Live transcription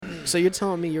So you're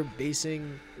telling me you're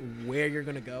basing where you're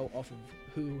gonna go off of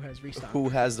who has restocked? Who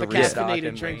has the caffeinated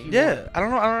restock drink? and You Yeah, want. I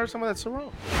don't understand why that's so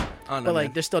wrong. I don't know, But like,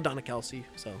 man. there's still Donna Kelsey,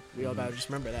 so we all gotta just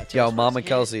remember that. Yo, Taylor Mama Swift's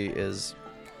Kelsey is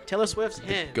Taylor Swift's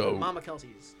hand. GOAT. Mama Kelsey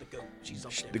is the goat. She's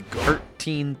up the there.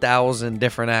 13,000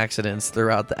 different accidents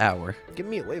throughout the hour. Get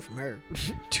me away from her.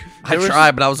 I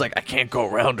tried, but I was like, I can't go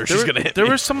around her. She's gonna hit There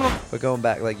me. was someone. But going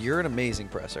back, like, you're an amazing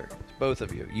presser. Both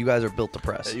of you. You guys are built to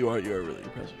press. You are really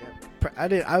impressive.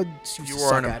 I would used to You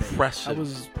suck are an at it. impressive. I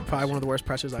was probably one of the worst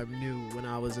pressers I knew when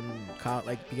I was in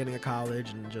like beginning of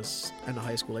college and just in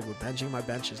high school. Like with benching, my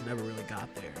benches never really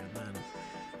got there, and then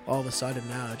all of a sudden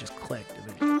now it just clicked.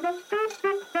 And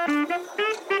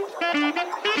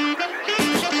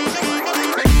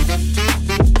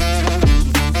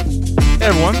Hey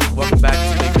everyone, welcome back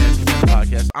to the VikingCon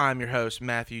podcast. I'm your host,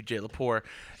 Matthew J. Lepore,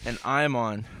 and I am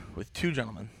on with two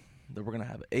gentlemen that we're going to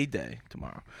have a day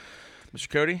tomorrow. Mr.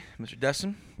 Cody, Mr.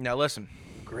 Destin. Now listen.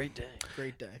 Great day.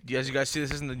 Great day. As you guys see,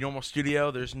 this isn't the normal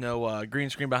studio. There's no green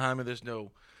screen behind me. There's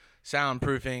no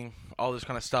soundproofing, all this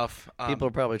kind of stuff. People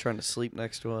are probably trying to sleep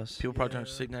next to us. People probably trying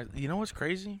to sleep next. You know what's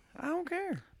crazy? I don't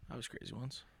care. I was crazy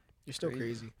once. You're still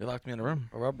crazy. They locked me in a room.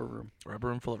 A rubber room. A rubber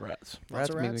room full of rats. Lots Rats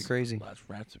of make me rats? crazy.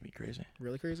 Rats would be crazy.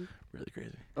 Really crazy? Really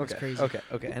crazy. Okay. crazy.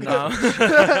 Okay. And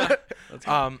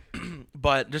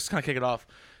But just to kind of kick it off.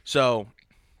 So,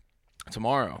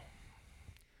 tomorrow,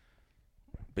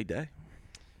 big day.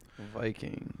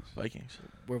 Vikings.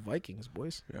 We're Vikings,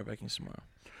 boys. We are Vikings tomorrow.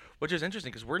 Which is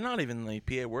interesting because we're not even in the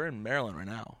PA. We're in Maryland right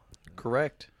now.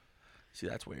 Correct. See,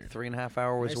 that's weird. 3.5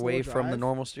 hours Nice away little from the drive.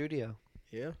 normal studio.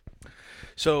 Yeah.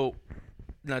 So,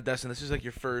 now, Dustin, this is like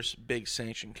your first big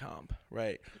sanction comp,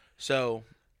 right? So,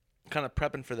 kind of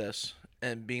prepping for this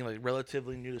and being like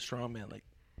relatively new to Strongman, like,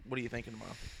 what are you thinking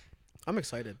tomorrow? I'm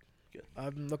excited. Good.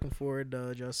 I'm looking forward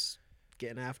to just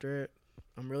getting after it.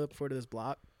 I'm really looking forward to this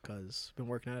block because I've been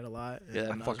working at it a lot. and Yeah, I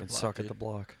that fucking block, suck at dude. the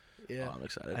block. yeah. Oh, I'm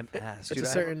excited. I'm ass. It's Dude,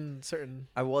 a certain.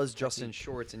 I was just in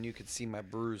shorts, and you could see my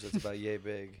bruise. It's about yay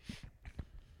big.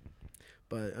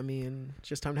 But I mean, it's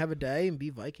just time to have a day and be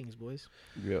Vikings, boys.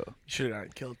 Yeah. You should have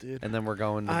gotten killed, dude. And then we're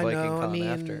going to I VikingCon know. I mean,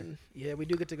 after. yeah, we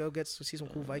do get to go see some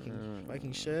cool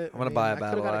Viking shit. I'm gonna buy a I battle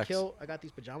could've got axe. kill. I got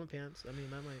these pajama pants. I mean,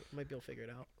 I might be able to figure it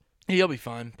out. Yeah, you'll be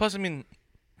fine. Plus, I mean,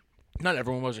 not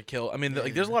everyone wears a kilt. I mean,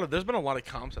 like, there's been a lot of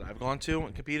comps that I've gone to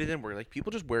and competed in where like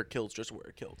people just wear kilts just to wear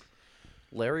a kilt.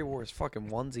 Larry wore his fucking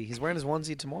onesie. He's wearing his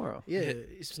onesie tomorrow. Yeah,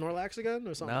 is Snorlax again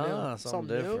or something? Nah, new? something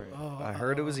different. New? Oh, I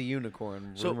heard it was a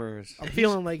unicorn. So- Rumors. I'm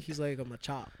feeling like he's like on the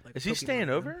chop. Like Is he Pokemon, staying man.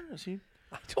 over? Is he?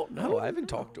 I don't know. I haven't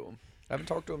talked to him. I haven't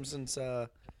talked to him since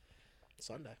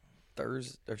Sunday.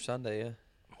 Thursday or Sunday. Yeah,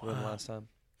 when the last time.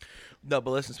 No,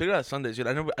 but listen. Speaking about Sundays, dude,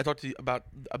 I know I talked to you about.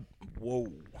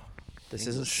 Whoa, This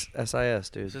English. isn't SIS,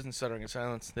 dude. This isn't Stuttering in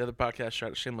Silence. The other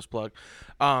podcast, shameless plug.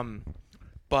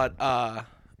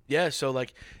 Yeah. So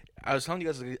like, I was telling you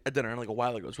guys at dinner like a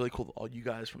while ago. It's really cool. That all you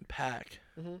guys from PAC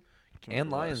Mm-hmm. came And over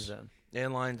to Lions us. Den.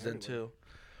 And Lions Den too,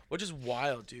 which is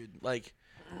wild, dude. Like,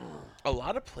 a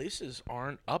lot of places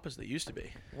aren't up as they used to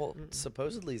be. Well,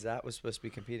 supposedly Zach was supposed to be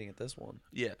competing at this one.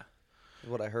 Yeah. Is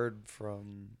what I heard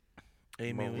from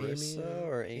Amy Marissa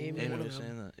or Amy. Amy one was of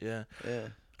saying that. Yeah. Yeah.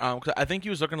 'Cause I think he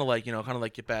was looking to like, kind of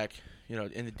like get back,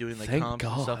 into doing like Thank comps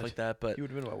and stuff God. like that. But He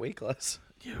would have been in my weight class.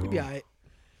 He'd be alright.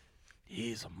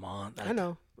 he's a monster. I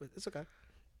know. It's okay.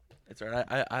 It's alright.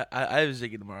 I have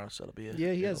Ziggy tomorrow, so it'll be.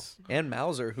 Yeah, he has. And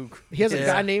Mauser, who. He has a Yeah.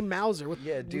 guy named Mauser.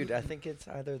 Yeah, dude, I think it's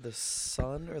either the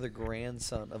son or the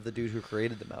grandson of the dude who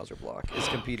created the Mauser block is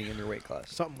competing in your weight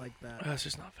class. Something like that. That's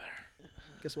just not fair.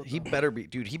 Guess what? He though? better be,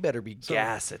 dude. He better be So-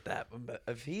 gas at that. But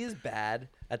if he is bad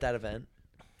at that event,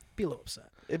 Be a little upset.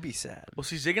 it'd be sad. Well,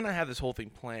 see, Zig and I have this whole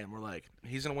thing planned. We're like,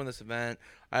 he's gonna win this event.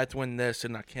 I have to win this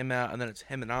and knock him out, and then it's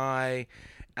him and I,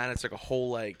 and it's like a whole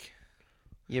like.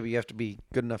 Yeah, but you have to be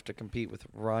good enough to compete with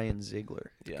Ryan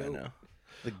Ziegler, Yeah, I goat. know.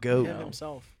 the GOAT, Him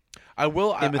himself. I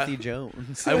will. Timothy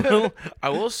Jones. I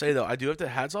will say though, I do have to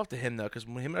hats off to him though, because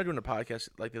when him and I were doing a podcast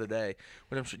like the other day,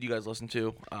 which I'm sure you guys listened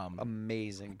to,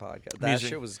 Amazing podcast. That Music-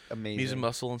 shit was amazing. Music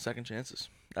Muscle and Second Chances.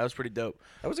 That was pretty dope.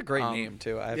 That was a great name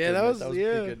too. I have yeah, to that admit, was- that was yeah.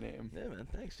 a pretty good name. Yeah, man.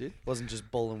 Thanks, dude. Wasn't just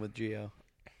bowling with Gio.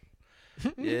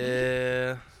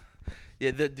 Yeah.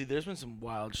 Yeah, dude, there's been some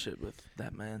wild shit with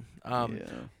that man. Yeah.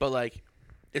 But like,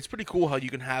 it's pretty cool how you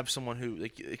can have someone who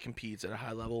like competes at a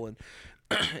high level and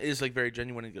is like very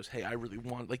genuine and goes, "Hey, I really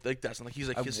want like that's and like he's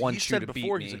like I 'cause want he you said to beat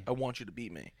before he's me." like, I want you to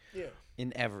beat me." Yeah.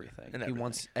 In everything. In He everything.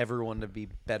 wants everyone to be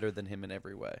better than him in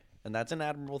every way, and that's an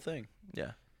admirable thing.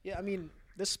 Yeah. Yeah, I mean,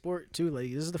 this sport too.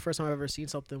 Like, this is the first time I've ever seen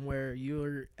something where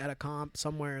you're at a comp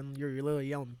somewhere and you're literally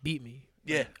yelling, "Beat me!"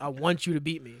 Yeah. Like, I want you to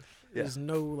beat me. Yeah. There's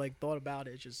no like thought about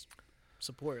it. It's just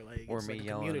support. Like Or it's me like a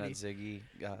yelling community. at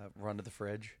Ziggy, run to the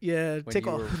fridge. Yeah, When take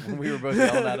off. when we were both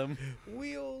yelling at him.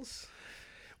 Wheels.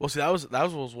 Well, see, that was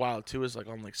what was wild too. Is like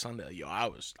on like Sunday, yo, I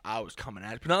was coming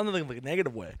at you, but not in like a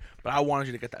negative way. But I wanted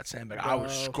you to get that sandbag. I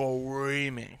was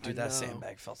screaming. Dude, I that know.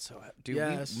 sandbag felt so happy. Dude,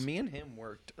 Yes. me and him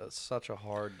worked such a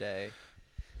hard day.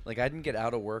 Like, I didn't get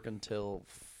out of work until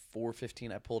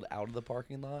 4:15. I pulled out of the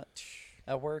parking lot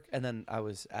at work, and then I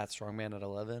was at Strongman at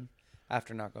 11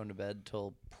 after not going to bed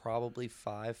till probably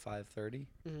 5:30.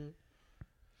 Mm-hmm.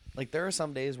 Like, there are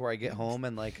some days where I get home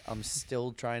and, like, I'm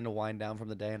still trying to wind down from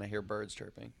the day and I hear birds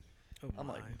chirping. Oh I'm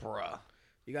my. like, bruh.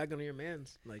 You gotta go to your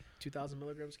man's. Like 2,000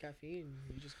 milligrams of caffeine.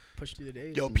 You just push through the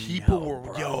days. Yo, people No, were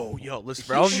bro. yo, listen, He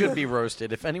bro. should be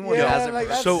roasted. If anyone yeah, hasn't like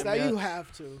that's, So- that yet, you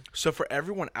have to. So for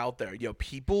everyone out there, yo,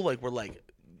 people like were like.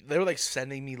 They were like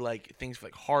sending me like things for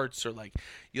like hearts or like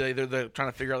you know, they're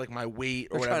trying to figure out like my weight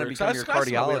or They're trying whatever. to become your 'Cause I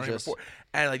saw my weight on here cardiologist. before.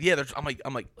 And like yeah,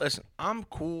 I'm like listen, I'm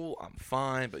cool, I'm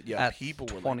fine, but yeah, At people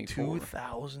were like 24.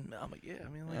 2,000. I'm like yeah, I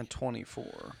mean like and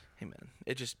 24. hey man,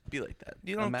 it just be like that.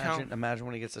 You don't count. Imagine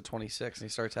when he gets to 26 and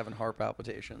he starts having heart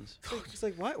palpitations. It's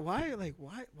like why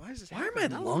is this? Why are my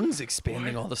happening? lungs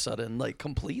expanding all of a sudden, like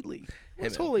completely? Well,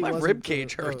 man, totally my wasn't rib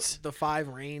cage the, hurts. The 5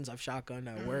 rains I've shotgunned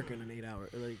at work in an 8 hour.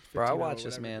 Like Bro, I 15 watched hour, this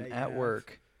whatever man day you at have.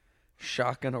 work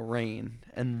shotgun a rain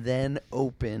and then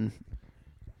open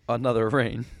another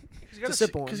rain. To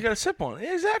sip on. Because you got to sip on it.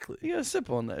 Yeah, exactly. You gotta sip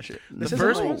on that shit. The isn't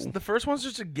first like- one's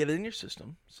just to get it in your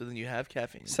system, so then you have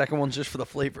caffeine. Second one's just for the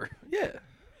flavor. Yeah.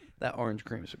 That orange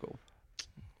creamsicle.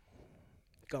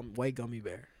 White gummy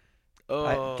bear.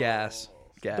 Oh, Gas.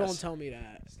 Don't tell me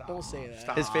that. Don't say that.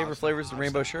 Stop. His favorite flavor is the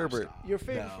rainbow sherbet. Your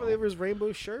favorite No. flavor is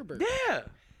rainbow sherbet. Yeah.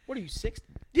 What are you 60?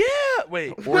 Yeah.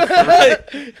 Wait. Or 3.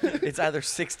 It's either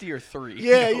 60 or 3.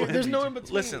 Yeah, You know, there's in no between. in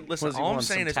between. Listen. What does he All I'm want,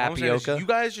 saying some is, tapioca? you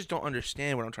guys just don't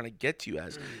understand what I'm trying to get to you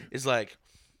as. Is like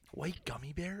white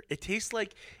gummy bear. It tastes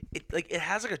like it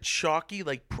has like a chalky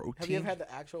like protein. Have you ever had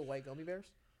the actual white gummy bears?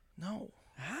 No.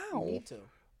 You How? need to.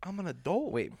 I'm an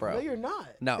adult. Wait, No, bro. you're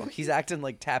not. No, he's acting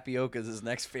like tapioca is his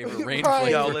next favorite rain Right. flavor.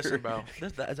 Yo, listen, bro.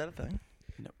 Is that a thing?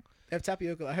 They have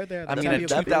tapioca. I heard they have. I mean,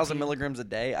 tapioca at 2,000 protein. milligrams a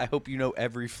day, I hope you know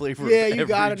every flavor. Yeah, of you every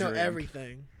gotta know drink.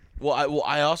 everything. Well,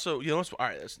 I also all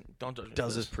right. Listen, don't judge me.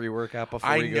 Does for his this. pre-workout before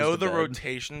I he goes know to the bed.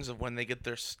 rotations of when they get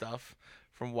their stuff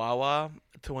from Wawa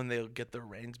to when they'll get their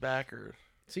reins back, or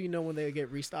So you know when they get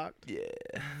restocked. yeah.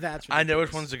 That's ridiculous. I know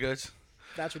which ones are good.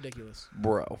 That's ridiculous.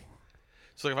 Bro.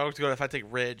 So if I take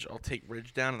Ridge, I'll take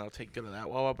Ridge down and I'll take go to that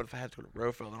Wawa. But if I have to go to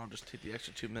Rofo, then I'll just take the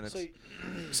extra 2 minutes.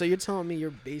 So you're telling me you're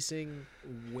basing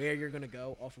where you're gonna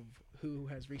go off of who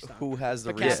has restocked? Who has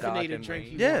the The restock caffeinated and drink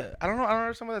range? you yeah, want. I don't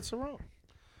understand why that's so wrong.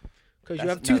 Because That's- you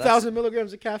have no, that's- 2,000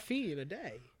 milligrams of caffeine a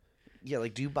day. Yeah,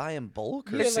 like do you buy in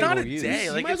bulk or Yeah, It's like- not a single use? day.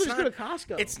 You Like might as it's well not. just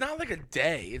go to Costco. It's not like a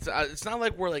day. It's not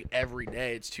like we're like every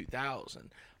day. It's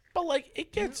 2,000. But like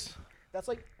it gets. That's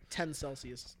like 10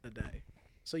 Celsius a day.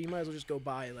 So you might as well just go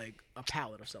buy like a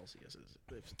pallet of Celsius.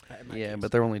 Yeah,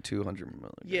 but they're only 200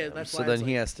 milligrams. Yeah, that's so why then it's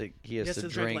he like- has to you have to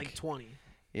drink drink. like 20.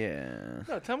 Yeah.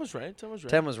 No, Tim was right. Tim was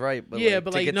right. Tim was right, but yeah, like,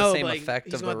 but to like get no, the same like, effect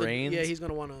he's of the gonna have to- rains. Yeah, he's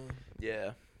gonna want to.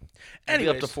 Yeah. It'd be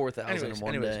up to Anyways, 4,000 in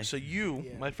one day. So you,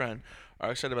 Yeah. my friend,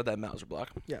 are excited about that Mauser block.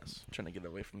 Yes. Trying to get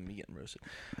away from me getting roasted.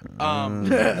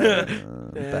 Back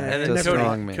And to then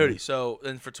Strongman. Cody. So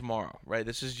then for tomorrow, right?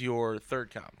 This is your third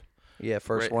count. Yeah,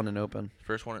 first Right. one and open.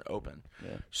 First one at open.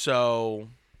 Yeah. So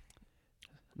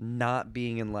Not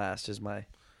being in last is my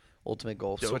ultimate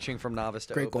goal. Dope. Switching from novice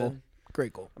to Great open. goal.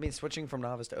 Great goal. I mean, switching from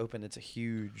novice to open, it's a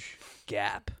huge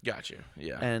gap. got you.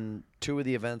 Yeah. And 2 of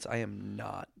the events I am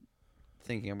not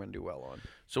thinking I'm going to do well on.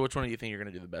 So which one do you think you're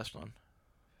gonna do the best on?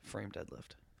 Frame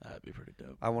deadlift. That'd be pretty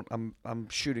dope. I'm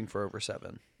shooting for over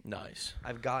 7. Nice.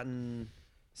 I've gotten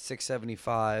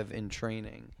 675 in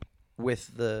training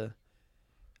with the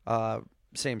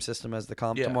same system as the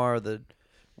comp Yeah. tomorrow. The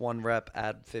 1 rep,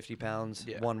 add 50 pounds.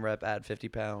 Yeah. 1 rep, add 50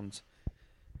 pounds.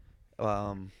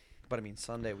 But I mean,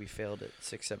 Sunday we failed at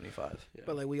 675. Yeah.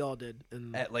 But like we all did.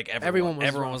 And Like Everyone was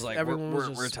everyone rough. was like, Everyone was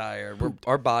we're just tired.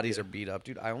 Our bodies are beat up,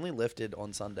 dude. I only lifted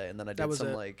on Sunday, and then I That did was some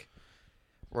it. like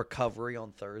recovery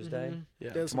on Thursday. Mhm. Yeah.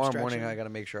 Did some Tomorrow morning, stretching. I got to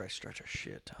make sure I stretch a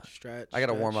shit ton. Stretch. I got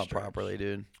to warm up stretch. properly,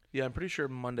 dude. Yeah, I'm pretty sure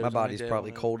Monday. My was the only body's day I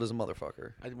probably went- cold as a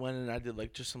motherfucker. I went and I did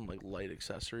like just some like light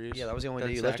accessories. Yeah, that was the only day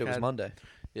you Zach lifted was had. Monday.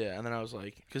 Yeah, and then I was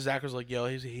like, because Zach was like, yo,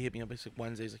 he hit me up. He's like,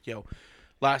 Wednesday. He's like, yo,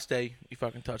 last day you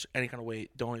fucking touch any kind of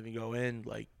weight, don't even go in.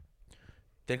 Like,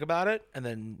 think about it, and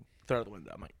then throw it out the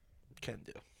window. I'm like, can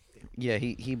do. Yeah,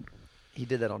 he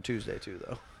did that on Tuesday too,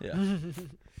 though. Yeah.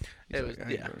 He's It was- like, I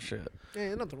ain't yeah. doing shit. Yeah,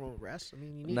 there's nothing wrong with rest. I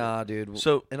mean, you need Nah, dude.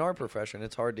 So in our profession,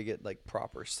 it's hard to get like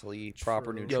proper sleep,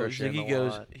 proper True. yo, nutrition. Ziggy a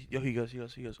goes, lot.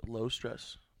 he goes, low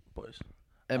stress, boys.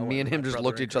 And me and him just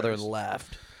looked at each other and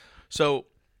laughed. So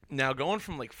now going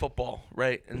from like football,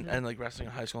 right, and like wrestling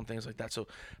in high school and things like that. So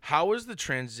how was the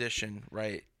transition,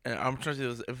 right? And I'm trying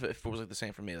to see if it was like the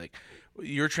same for me, like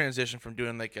your transition from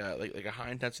doing like a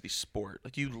high intensity sport,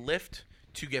 like you lift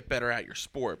to get better at your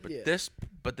sport, but this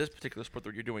particular sport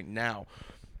that you're doing now,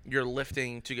 you're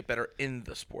lifting to get better in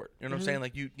the sport. You know what I'm saying?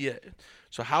 Like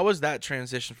So how was that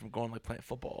transition from going like playing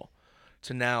football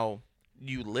to now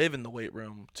you live in the weight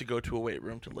room to go to a weight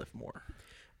room to lift more?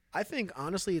 I think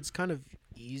honestly it's kind of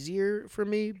easier for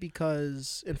me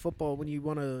because in football when you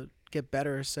want to get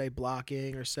better, say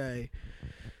blocking or say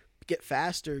get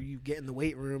faster, you get in the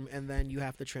weight room and then you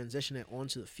have to transition it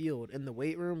onto the field. In the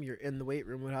weight room, you're in the weight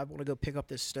room. When I want to go pick up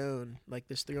this stone, like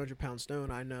this 300-pound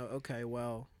stone, I know, okay,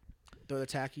 well, throw the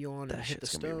tacky on and hit the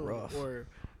stone, or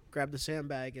grab the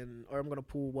sandbag or I'm going to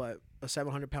pull a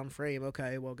 700-pound frame.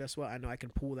 Okay, well, guess what? I know I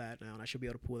can pull that now and I should be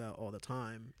able to pull that all the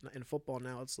time. In football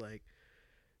now, it's like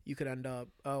you could end up,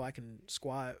 I can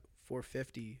squat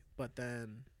 450, but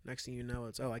then next thing you know,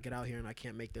 it's, I get out here and I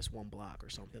can't make this one block or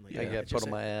something like that. I get put on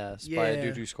my ass Yeah. by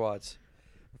a do squats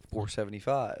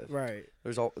 475. Right.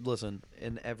 Listen,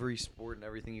 in every sport and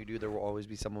everything you do, there will always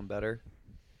be someone better.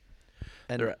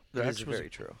 And There that is actually very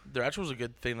true. There actually was a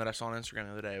good thing that I saw on Instagram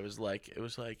the other day. It was like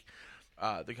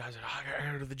the guy's like, I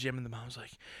gotta go to the gym, and the mom's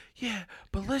like, yeah,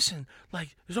 but listen,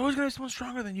 like, there's always gonna be someone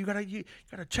stronger than you. You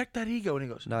gotta check that ego. And he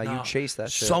goes, No, you chase that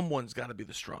shit. Someone's gotta be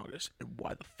the strongest, and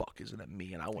why the fuck isn't it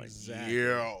me? And I went, Exactly.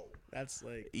 yo, That's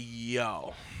like,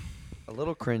 yo. A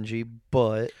little cringy,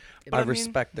 but I mean,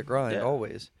 respect the grind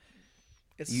always.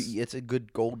 it's a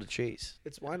good goal to chase.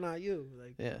 it's why not you?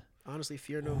 Like, Yeah. honestly,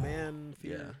 fear no man.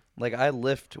 Fear. Yeah. Like, I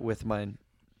lift with my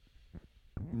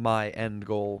end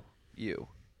goal,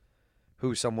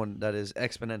 who's someone that is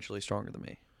exponentially stronger than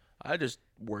me. I just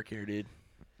work here, dude.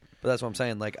 But that's what I'm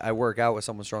saying. Like, I work out with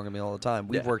someone stronger than me all the time.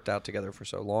 We've worked out together for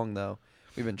so long, though.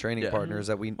 We've been training partners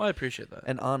that we... Well, I appreciate that.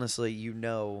 And honestly,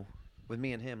 with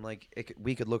me and him, like,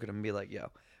 we could look at him and be like,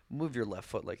 yo, move your left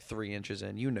foot like 3 inches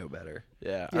in. You know better.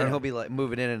 Yeah. And he'll be like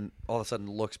moving in and all of a sudden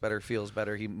looks better, feels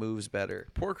better. He moves better.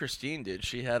 Poor Christine, dude.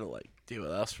 She had to like deal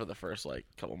with us for the first like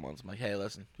couple months. I'm like, hey,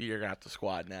 listen, you're gonna have to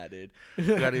squat now, dude.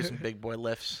 You gotta do some big boy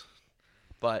lifts.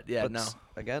 But yeah, no.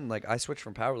 Again, like, I switched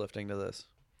from powerlifting to this.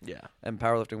 Yeah. And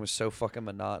powerlifting was so fucking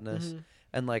monotonous.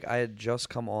 And like, I had just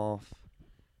come off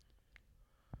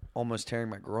almost tearing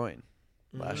my groin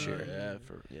last year.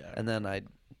 Yeah. And then I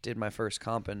did my first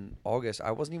comp in August. I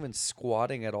wasn't even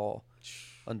squatting at all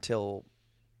until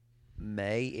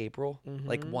April,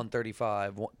 like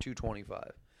 135,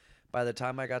 225. By the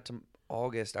time I got to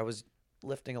August, I was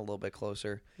lifting a little bit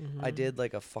closer. I did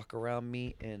like a fuck around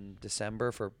meet in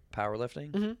December for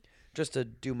powerlifting, just to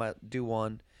do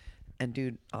one. And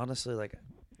dude, honestly, like,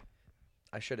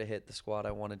 I should have hit the squat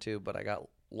I wanted to, but I got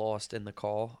lost in the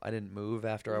call. I didn't move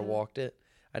after I walked it.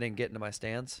 I didn't get into my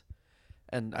stance.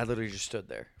 And I literally just stood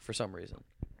there for some reason.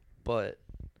 But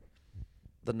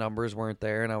the numbers weren't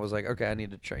there, and I was like, okay, I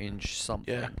need to change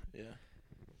something. Yeah.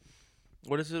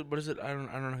 What is it? I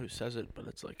don't know who says it, but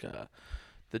it's like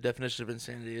the definition of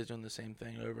insanity is doing the same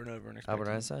thing over and over and expecting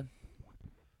Albert Einstein?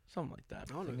 something like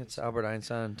that. I think it's Albert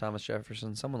Einstein, Thomas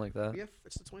Jefferson, someone like that.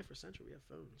 It's the 21st century. We have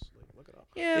phones. Like, look it up.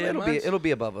 Yeah, it'll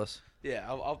be above us. Yeah,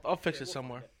 I'll fix it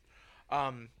somewhere.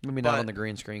 Maybe not on the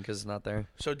green screen because it's not there.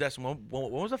 So, Destin, when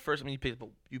was the first time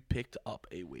you picked up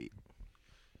a weight?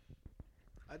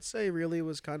 I'd say really it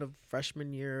was kind of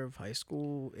freshman year of high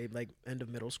school, like end of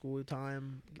middle school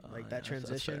time, like that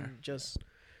transition, just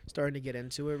starting to get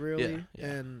into it really. Yeah.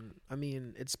 And I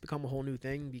mean, it's become a whole new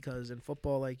thing because in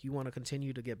football, like, you want to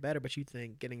continue to get better, but you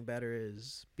think getting better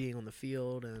is being on the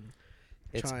field and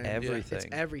It's everything. It's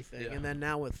everything. Yeah. And then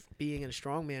now with being in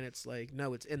strongman, it's like,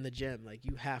 no, it's in the gym. Like,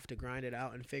 you have to grind it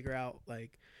out and figure out,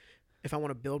 like, if I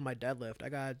want to build my deadlift, I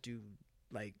got to do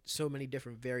like so many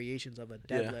different variations of a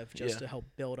deadlift just to help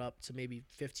build up to maybe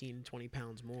 15, 20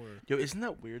 pounds more. Yo, isn't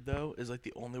that weird though? Is like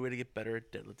the only way to get better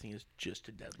at deadlifting is just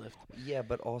to deadlift. Yeah,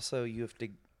 but also you have to.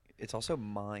 It's also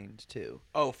mind too.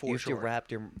 Oh, for you have sure.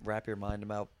 to wrap your mind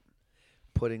about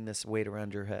putting this weight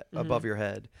around your head, above your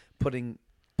head,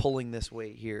 pulling this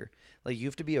weight here. Like, you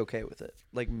have to be okay with it.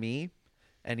 Like me,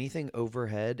 anything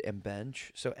overhead and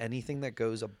bench. So anything that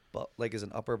goes above, like, is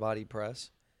an upper body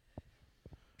press,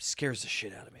 scares the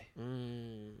shit out of me.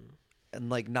 And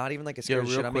like, not even like it scares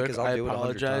the shit out of me because I'll do it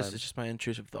 100 times. It's just my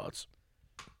intrusive thoughts.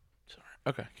 Sorry.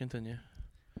 Okay, continue.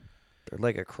 They're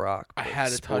like a croc. I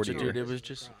had to touch it, dude. It was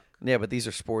just. Yeah, but these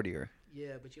are sportier.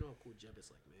 Yeah, but you don't have cool gibbets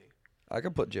like me. I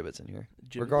could put gibbets in here,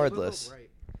 Gibbets? regardless. Right.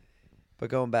 But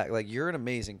going back, like, you're an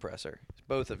amazing presser.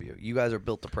 Both of you. You guys are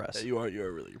built to press. You are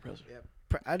really impressive. Yep.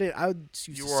 I did. I used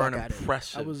You to were suck an at it. I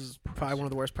impressive was probably one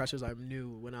of the worst pressers I knew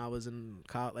when I was in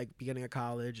like beginning of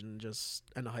college and just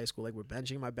end of high school. Like, we're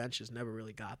benching. My bench just never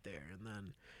really got there, and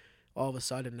then all of a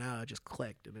sudden now it just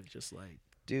clicked, and it's just like,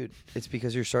 Dude, it's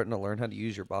because you're starting to learn how to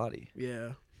use your body.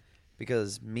 yeah.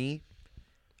 Because me,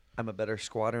 I'm a better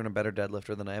squatter and a better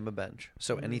deadlifter than I am a bench.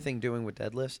 So anything doing with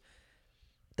deadlifts,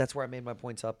 that's where I made my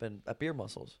points up at beer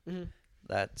muscles. Mm-hmm.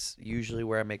 That's usually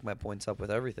where I make my points up with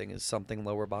everything is something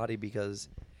lower body, because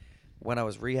when I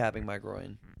was rehabbing my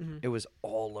groin, it was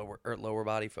all lower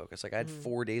body focus. Like, I had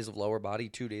 4 days of lower body,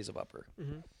 2 days of upper.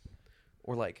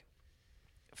 Or like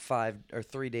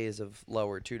 3 days of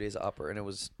lower, 2 days of upper, and it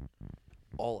was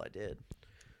all I did.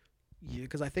 Yeah,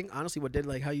 because I think honestly, what did,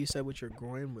 like how you said with your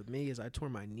groin with me, is I tore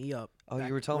my knee up. Oh,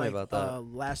 you were telling me about that.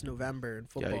 Last November in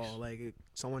football. Yikes. Like,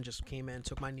 someone just came in,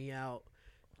 took my knee out.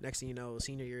 Next thing you know,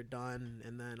 senior year done,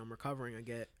 and then I'm recovering.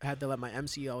 I had to let my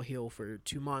MCL heal for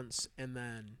 2 months, and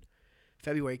then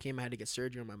February came, I had to get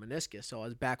surgery on my meniscus. So I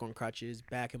was back on crutches,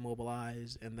 back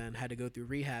immobilized, and then had to go through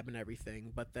rehab and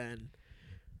everything. But then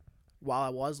while I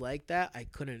was like that, I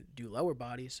couldn't do lower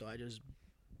body, so I just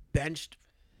benched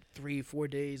 3-4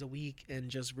 days a week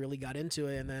and just really got into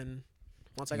it. And then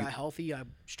once I got healthy, I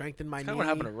strengthened my knee. Kind of what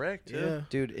happened to Rick too. Yeah.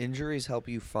 Dude, injuries help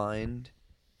you find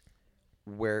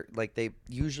where, like,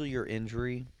 usually your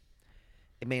injury,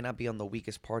 it may not be on the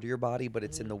weakest part of your body, but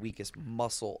it's in the weakest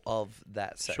muscle of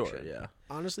that section. Sure, yeah.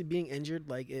 Honestly, being injured,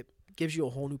 like, it gives you a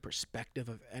whole new perspective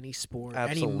of any sport,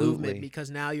 Absolutely. any movement, because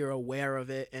now you're aware of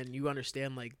it and you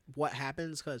understand, like, what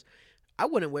happens. Because I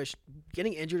wouldn't wish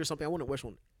getting injured or something. I wouldn't wish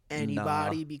on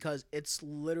anybody, because it's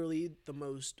literally the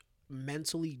most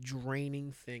mentally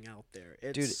draining thing out there.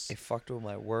 Dude, it fucked with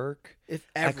my work.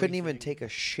 I I couldn't even take a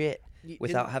shit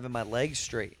without having my legs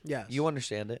straight. Yes. You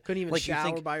understand it? Couldn't even like,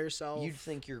 shower by yourself. You'd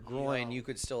think your groin, you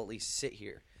could still at least sit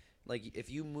here. Like, if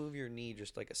you move your knee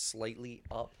just like a slightly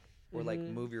up, or like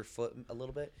move your foot a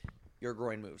little bit, your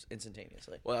groin moves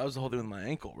instantaneously. Well, that was the whole thing with my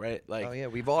ankle, right? Like, oh yeah,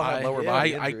 we've all had lower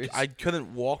body injuries. I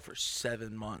couldn't walk for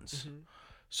 7 months.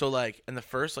 So like in the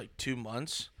first like 2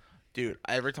 months, dude,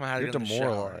 every time I had to get in the shower,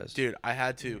 demoralized. dude, I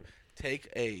had to take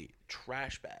a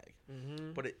trash bag,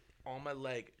 put it on my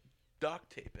leg, duct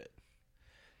tape it,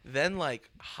 then like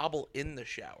hobble in the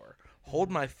shower, hold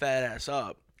my fat ass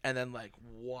up, and then like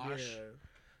wash.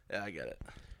 Yeah, I get it.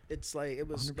 It's like, it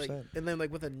was 100%. like, and then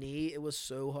like with a knee, it was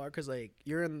so hard because like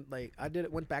you're in, like,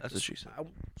 went back That's to what she said.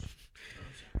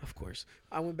 of course,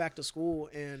 I went back to school,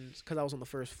 and because I was on the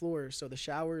first floor, so the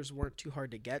showers weren't too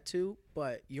hard to get to,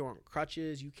 but you're on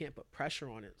crutches, you can't put pressure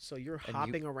on it, so you're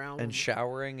hopping around. And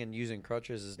showering and using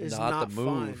crutches is it's not the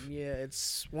move. Fun. Yeah,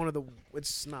 it's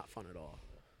not fun at all.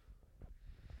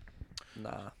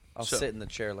 Nah, I'll So- sit in the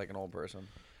chair like an old person.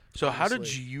 So how did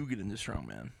Honestly. you get into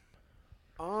strongman?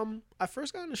 I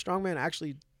first got into strongman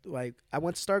actually. Like, I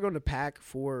went to start going to pack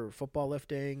for football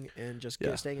lifting and just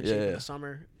staying in shape in the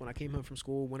summer when I came home from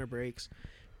school, winter breaks.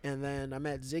 And then I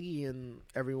met Ziggy and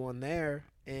everyone there,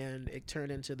 and it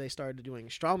turned into, they started doing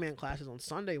strongman classes on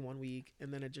Sunday one week,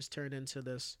 and then it just turned into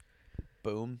this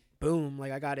Boom.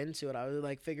 like, I got into it. I was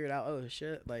like, figured out, oh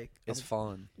shit, like, It's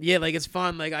fun. yeah, like, it's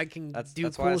fun. Like, I can That's do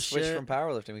cool why I switched shit. from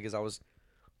powerlifting, because I was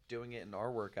doing it in our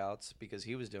workouts because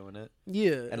he was doing it,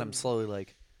 Yeah, and I'm slowly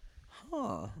like,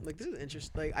 huh, like, this is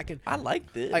interesting. Like, I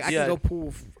like this. Like, I Yeah. can go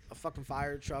pull a fucking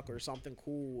fire truck or something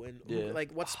cool, and Yeah.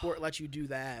 like, what sport lets you do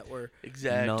that? Or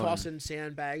Exactly. None. tossing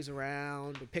sandbags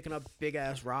around, or picking up big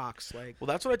ass rocks. Like, Well,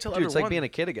 that's what I tell Dude, it's everyone. like being a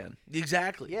kid again.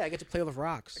 Exactly. yeah, I get to play with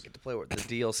rocks. Get to play with the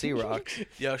DLC rocks.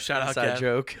 Yo, shout out, Inside Kev.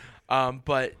 joke.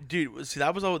 But dude, see,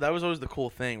 that was always the cool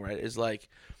thing, right? Is like,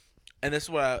 and this is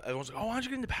what everyone's like, oh, why don't you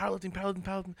get into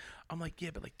powerlifting? I'm like, yeah,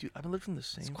 but like, dude, I've been lifting the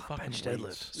same fucking bench weights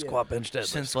deadlift. Yeah. Squat bench deadlift.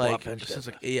 since squat like bench since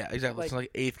deadlift. like yeah, exactly, since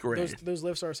like 8th grade. Those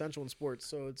lifts are essential in sports,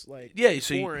 so it's like, Yeah, it's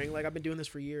so you- boring. Like, I've been doing this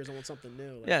for years. I want something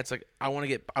new. Like, Yeah, it's like I want to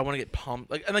get pumped.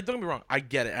 Like, and like, don't get me wrong, I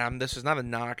get it. This is not a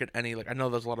knock at any. Like, I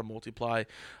know there's a lot of multiply.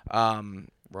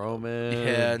 Roman.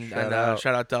 Yeah, and shout out.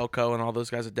 shout out Delco and all those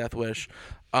guys at Death Wish.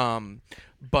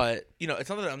 But you know, it's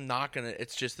not that I'm knocking it.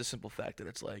 It's just the simple fact that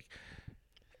it's like,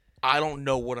 I don't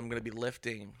know what I'm going to be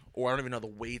lifting, or I don't even know the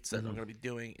weights that I'm going to be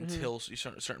doing until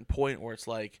a certain point where it's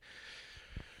like,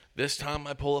 this time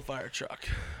I pull a fire truck.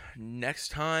 Next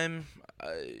time,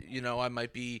 I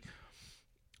might be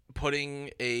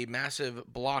putting a massive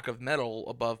block of metal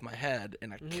above my head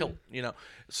in a kilt,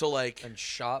 So like, And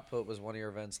shot put was one of your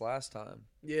events last time.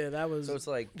 yeah, that was. So it's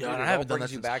like, Yeah, dude, and it I all haven't done brings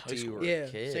that you since back high to you school. were a yeah,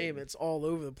 kid. same. It's all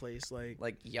over the place. Like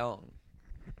young,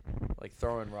 like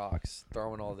throwing rocks,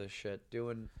 throwing all this shit,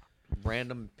 doing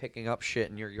random picking up shit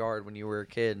in your yard when you were a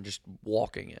kid and just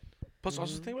walking it. plus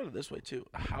also think about it this way too.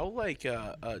 How like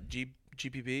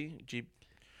GPP,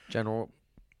 General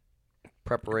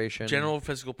preparation. General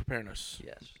physical preparedness.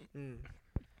 Yes.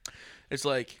 It's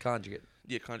like Conjugate.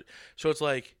 Yeah, so it's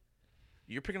like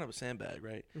you're picking up a sandbag,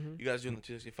 right? Mm-hmm. You guys doing the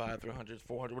 265, 300,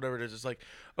 400, whatever it is. It's like,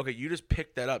 okay, you just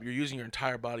picked that up. You're using your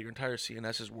entire body. Your entire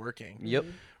CNS is working. Yep.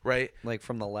 Right? Like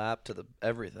from the lap to the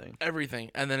everything.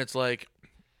 Everything. And then it's like,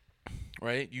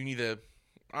 right, you need to,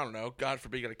 I don't know, God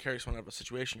forbid you got to carry someone out of a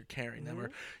situation, you're carrying them. Or,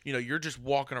 you're just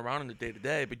walking around in the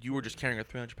day-to-day, but you were just carrying a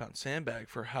 300-pound sandbag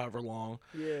for however long.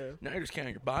 Yeah. Now you're just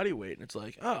carrying your body weight, and it's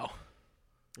like, oh.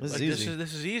 This like, is easy.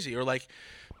 This is easy. Or like,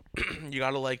 you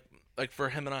got to like for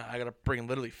him and I got to bring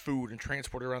literally food and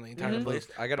transport it around the entire place.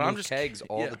 I got to move kegs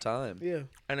all the time. Yeah.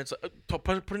 And it's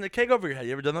putting the keg over your head.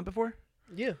 You ever done that before?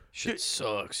 Yeah. Shit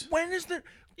sucks. When is there?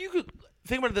 You could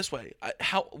think about it this way.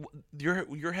 How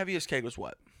your heaviest keg was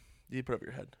what? Did you put over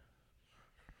your head?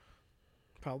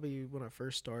 Probably when I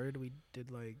first started, we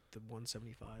did like the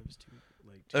 175s to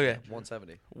like. Okay.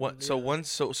 170. What? So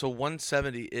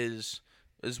 170 is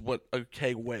what a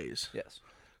keg weighs. Yes.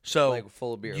 So like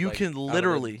full of beer. You like can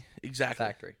literally exactly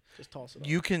factory. Just toss it.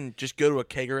 You can just go to a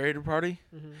kegerator party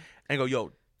and go,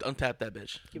 yo, untap that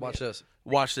bitch. Watch this.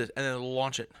 Watch this, and then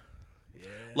launch it. Yeah.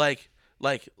 Like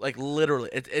literally,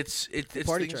 it's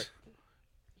Party things, trick.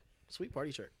 Sweet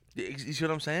party trick. You see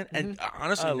what I'm saying? And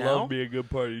honestly, I now, love being a good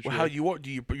party. how you are?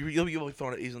 You'll be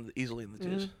throwing it easily in the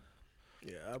twos.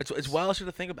 Yeah. It's well shit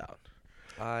to think about.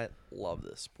 I love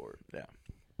this sport. Yeah.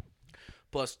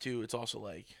 Plus, too, it's also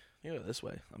like this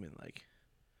way. I mean, like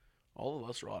all of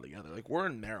us are all together. Like we're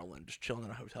in Maryland, just chilling in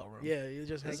a hotel room. Yeah, you're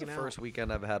just This is hanging the out. first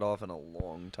weekend I've had off in a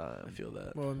long time. I feel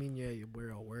that. Well, I mean, yeah,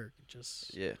 we're all work.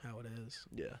 Just Yeah. how it is.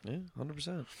 Yeah. Yeah,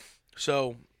 100%.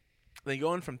 So, then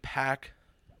going from pack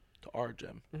to our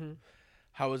gym. Mm-hmm.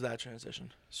 How was that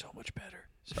transition? So much better.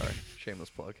 Sorry, shameless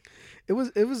plug. It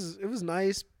was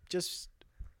nice just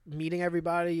meeting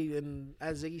everybody, and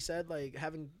as Ziggy said, like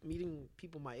meeting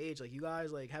people my age, like you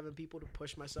guys, like having people to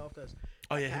push myself. Cause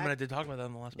Oh yeah, him and I did talk about that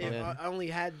in the last podcast. Yeah. I only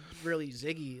had really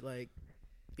Ziggy, like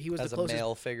he was As the a closest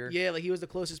male figure. Yeah, like he was the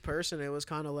closest person. It was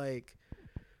kind of like,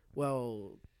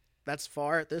 well, that's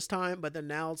far at this time, but then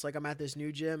now it's like I'm at this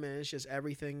new gym and it's just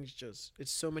everything's just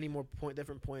it's so many more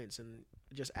different points, and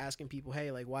just asking people,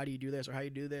 hey, like why do you do this or how you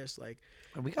do this, like.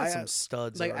 And we got some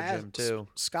studs Like in I our gym asked too.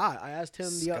 Scott, I asked him.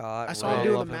 Scott, I saw him Ray.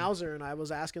 doing Love the him. Mauser, and I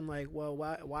was asking like, well,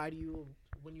 why do you,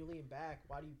 when you lean back,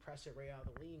 why do you press it right out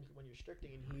of the lean when you're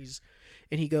restricting?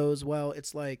 And he goes, well,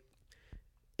 it's like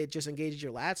it just engages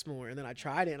your lats more. And then I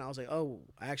tried it, and I was like, oh,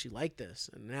 I actually like this.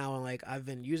 And now I've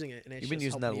been using it, and it's You've been just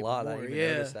using that a helped me lot. more. I even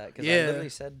Yeah. noticed that because Yeah. I literally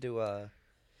said to I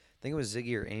think it was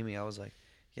Ziggy or Amy. I was like,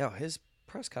 yo, his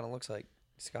press kind of looks like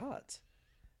Scott's.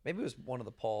 Maybe it was one of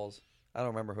the Pauls. I don't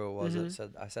remember who it was that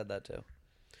said I said that to.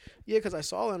 Yeah, because I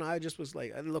saw it and I just was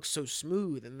like, it looks so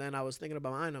smooth. And then I was thinking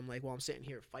about mine. I'm like, well, I'm sitting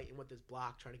here fighting with this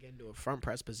block, trying to get into a front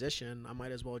press position. I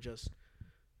might as well just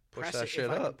Push press that it shit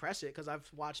if I can up. press it, because I've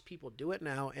watched people do it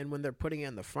now. And when they're putting it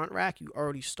in the front rack, you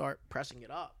already start pressing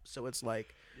it up. So it's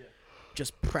like,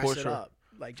 just press For it sure. up.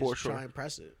 Like, For just sure. try and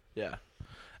press it. Yeah.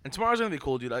 And tomorrow's gonna be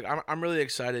cool, dude. Like I'm really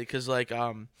excited because like a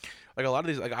lot of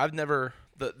these, like I've never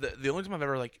the only time I've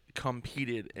ever like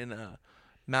competed in a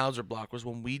Mauser block was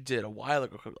when we did a while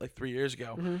ago, like 3 years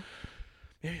ago,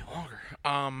 maybe longer.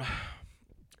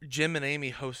 Jim and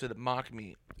Amy hosted a mock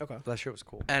meet, Okay. That shit was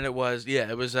cool. and it was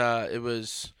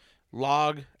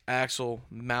log, axle,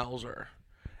 Mauser,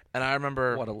 and I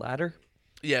remember What, a ladder?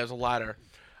 Yeah, it was a ladder.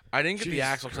 I didn't get the Jesus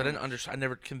axle because I didn't understand.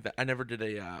 I never did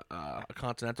a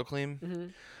continental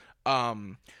clean.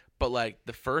 But like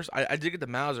the first, I did get the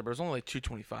Mauser, but it was only like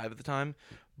 225 at the time.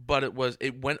 But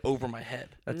it went over my head.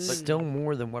 That's still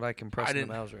more than what I can press in the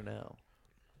didn't- Mauser now.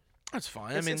 That's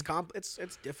fine. It's, I mean,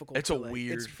 it's difficult. it's a to, like,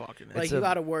 weird it's, fucking. like It's you a-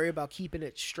 got to worry about keeping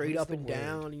it straight What is up the and word?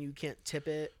 down, and you can't tip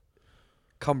it.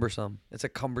 Cumbersome. It's a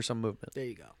cumbersome movement. There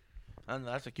you go. I don't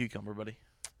know, that's a cucumber, buddy.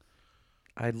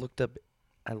 I looked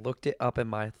it up in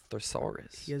my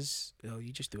thesaurus. He has. Oh,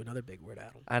 you just threw another big word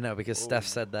at him. I know because Steph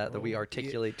said that we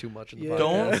articulate too much in the Yeah.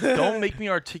 podcast. Don't make me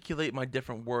articulate my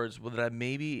different words. That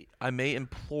I may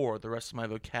implore the rest of my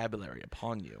vocabulary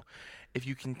upon you. If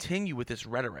you continue with this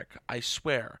rhetoric, I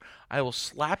swear I will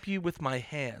slap you with my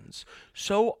hands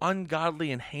so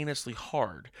ungodly and heinously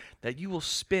hard that you will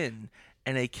spin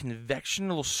in a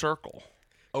convectional circle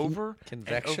over and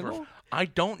over. Convectional? I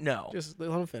don't know. Just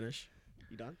let him finish.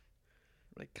 You done?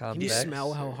 Like Can you convex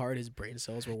smell how or- hard his brain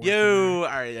cells were working? Yo, all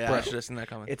right, yeah, I Bro. should have seen that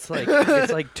coming. It's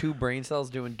like two brain cells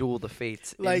doing Duel of the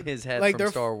Fates like in his head like from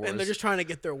they're Star Wars. and they're just trying to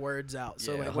get their words out.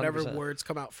 So Yeah, like whatever 100%. words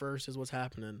come out first is what's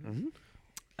happening.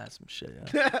 That's some shit.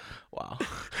 Yeah. Wow.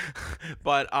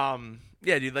 But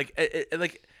yeah, dude.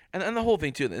 Like, And the whole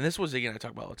thing too, and this was Ziggy and I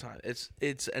talk about all the time.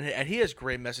 And he has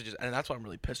great messages, and that's why I'm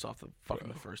really pissed off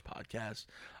the first podcast.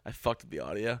 I fucked up the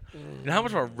audio. You know how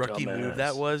much of a rookie move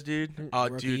that was, dude? Oh,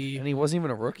 dude. And he wasn't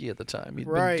even a rookie at the time. He'd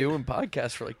been doing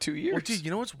podcasts for like 2 years. Well, dude, you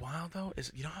know what's wild though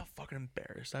is you know how fucking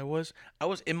embarrassed I was. I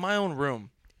was in my own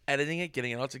room editing it,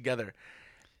 getting it all together,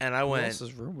 and I went. Who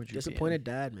else's room would you disappointed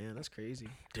dad, man. That's crazy.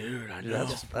 Dude, I know.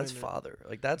 That's father.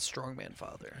 Like that's strongman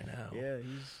father. I know. Yeah,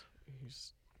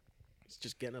 he's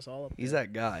just getting us all up. He's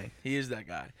that guy. He is that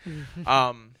guy.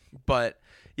 But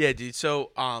yeah, dude.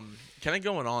 So, kind of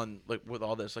going on like with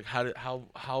all this, like how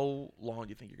long do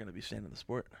you think you're gonna be staying in the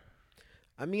sport?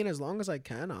 I mean, as long as I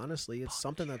can. Honestly, it's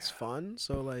something that's fun.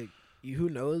 So like, who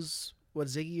knows what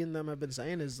Ziggy and them have been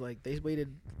saying is like they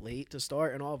waited late to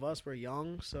start, and all of us were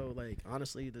young. So like,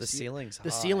 honestly, the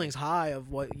ceiling's high of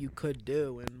what you could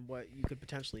do and what you could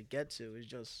potentially get to is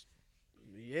just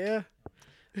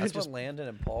That's what Landon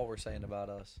and Paul were saying about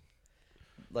us.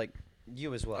 Like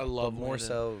you as well. I love but more Landon.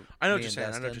 so. I know what me you're and saying.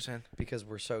 I know what Destin, you're saying. Because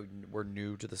we're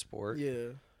new to the sport. Yeah.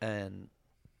 And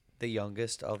the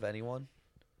youngest of anyone.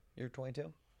 You're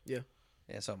 22. Yeah.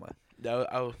 Yeah. So am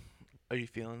I. Are you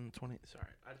feeling 20? Sorry,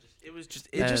 You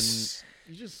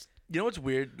You know what's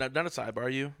weird? Not a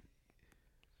sidebar. You.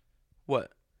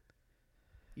 What?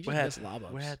 just What miss happened? lob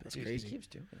ups. What happened? That's Dude, crazy. He keeps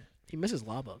doing it. He misses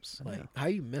lob ups. Like, how are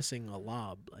you missing a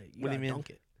lob? Like, What do you mean? Dunk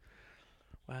it.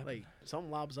 What happened? Like, some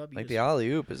lobs up. Like the alley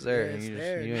oop is there, Yeah, and it's you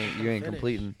there, you ain't finish.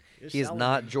 completing. You're He is selling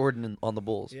not me. Jordan on the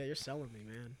Bulls. Yeah, you're selling me,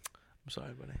 man. I'm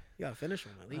sorry, buddy. You gotta finish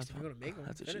one at least. If you're gonna make one,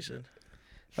 That's what she finish said.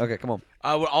 it. Okay, come on.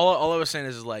 All I was saying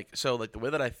is like so like the way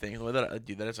that I think, the way that I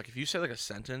do that is like if you say like a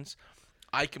sentence,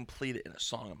 I complete it in a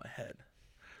song in my head.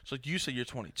 So like you say you're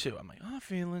 22, I'm like I'm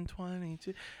feeling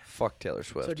 22. Fuck Taylor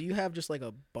Swift. So do you have just like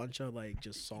a bunch of like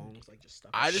just songs, like just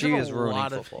stuff? I just She have is a ruining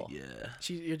lot football. of yeah.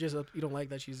 You're just you don't like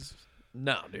that she's.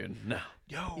 No, dude, no.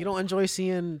 Yo, You don't enjoy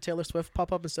seeing Taylor Swift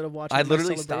pop up instead of watching. I the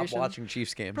literally celebration? stopped watching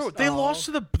Chiefs games. bro, they lost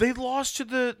to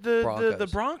the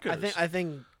Broncos. I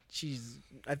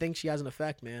think she has an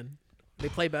effect, man. They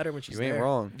play better when she's You ain't there.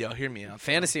 wrong. Yo, hear me out.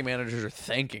 Fantasy managers are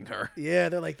thanking her. Yeah,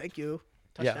 they're like, thank you.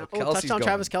 Yeah, Touchdown. Kelsey's Touchdown, going.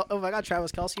 Travis Kelce. Oh my God,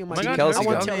 Travis Kelce on my my team. God, I want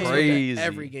Kelsey's Taylor going Swift crazy. at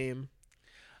every game.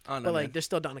 Oh, no, But like, man. they're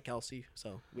still down to Kelsey,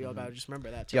 so we all gotta just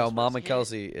remember that. Yo, Taylor Mama Swift's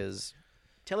Kelsey is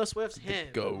Taylor Swift's him.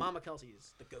 goat. Mama Kelsey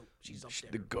is the goat. She's up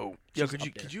there. the GOAT. Yo, She's up there.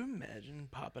 could you imagine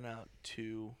popping out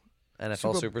to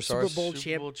NFL superstars. Super Bowl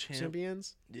Super Bowl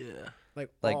champions, yeah. like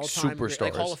Like all-time great-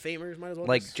 like superstars. Hall of Famers, might as well.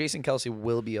 Like just- Jason Kelsey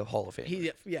will be a Hall of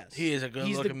Famer. yes, He is a good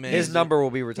He's the- looking man. His number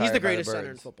will be retired. He's the by greatest center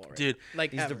in Birds. football, right? Dude,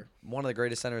 Like He's ever. one of the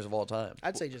greatest centers of all time.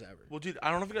 I'd say just ever. Well, dude, I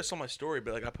don't know if you guys saw my story,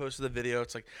 but like I posted the video.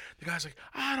 It's like the guy's like,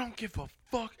 I don't give a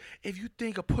fuck if you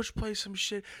think a push play some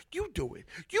shit. You do it.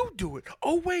 You do it.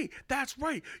 Oh wait, that's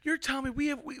right. You're telling me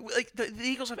we like the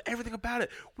Eagles have everything about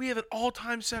it. We have an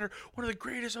all-time center, one of the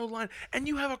greatest O-line, and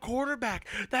you have a quarterback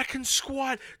that can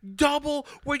squat double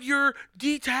what your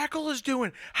D tackle is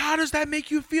doing. How does that make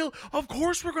you feel? Of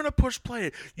course we're gonna push play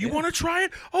it. You want to try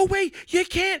it? Oh wait, you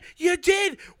can't. You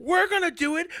did. We're gonna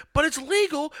do it, but it's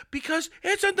legal because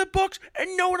it's in the books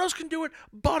and no one else can do it.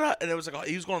 But and it was like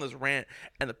he was going on this rant,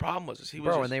 and the problem was he was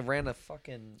Bro, just, and they ran a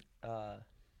fucking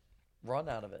run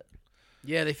out of it.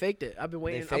 Yeah, they faked it. I've been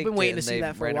waiting. They I've been faked waiting it to and see they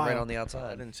that for a ran it while. right on the I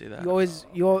outside. didn't see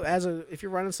that. If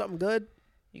you're running something good,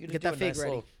 You can get do that a fake nice ready.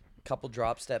 little couple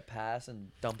drop step pass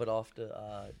and dump it off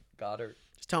to Goddard.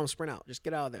 just tell them sprint out. Just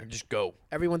get out of there. Or just go.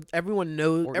 Everyone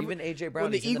knows. Or even AJ Brown.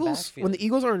 when the he's in the backfield. when the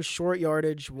Eagles are in short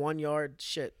yardage, 1 yard,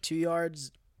 2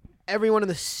 yards, everyone in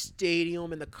the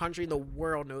stadium, in the country, in the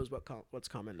world knows what's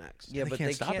coming next. yeah, They but can't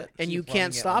they stop can't. it. And keep you can't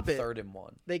running stop on it. 3rd and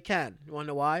 1. They can. You want to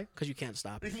know why? Because you can't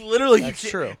stop it. Literally, That's you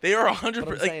can't, true. They are But 100%. I'm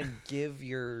Like, saying, give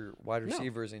your wide No.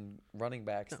 receivers and running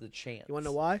backs the chance. You want to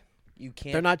know why? You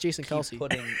can't. They're not Jason keep Kelsey.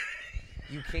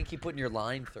 You can't keep putting your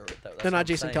line through it. That's They're what not I'm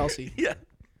Jason saying. Kelsey. yeah.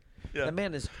 That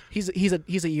man is. He's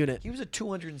a unit, He was a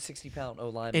 260-pound O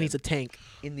lineman. and he's a tank.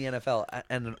 in the NFL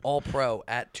and an All-Pro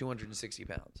at 260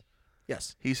 pounds.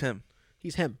 Yes, He's him.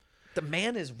 he's him. The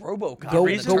man is RoboCop. Go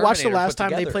and the watch the Terminator last put time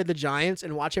they together. played the Giants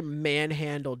and watch him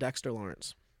manhandle Dexter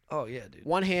Lawrence. Oh yeah, dude.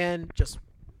 One hand, just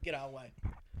get out of the way.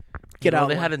 You know, out of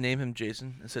they the had way. to name him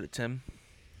Jason instead of Tim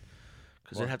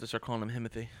because What? they'd have to start calling him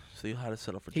Himothy. So you had to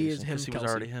settle for He is Jason him, because he was Kelsey.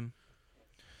 already him.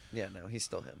 Yeah, no, he's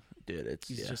still him. Dude, it's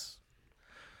He's yeah. just.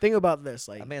 Think about this,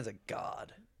 like That man's a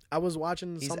god. I was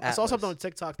watching. He's I saw something on Atlas.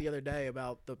 TikTok the other day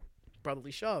about the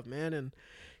brotherly shove, man, and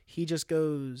he just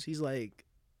goes. He's like,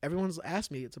 everyone's asked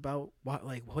me. It's about what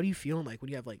are you feeling like when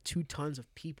you have like 2 tons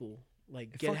of people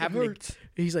like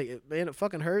He's like, man, it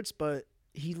fucking hurts, but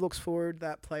he looks forward to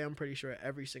that play. I'm pretty sure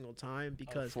every single time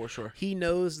because for sure. he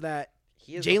knows that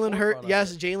he is the Jalen hurt. forefront of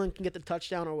Yes, it. Jalen can get the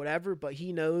touchdown or whatever, but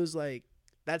he knows like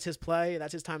that's his play.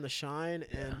 That's his time to shine,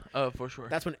 and Oh, for sure.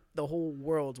 that's when the whole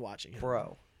world's watching him.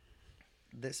 Bro,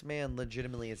 this man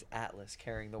legitimately is Atlas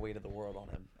carrying the weight of the world on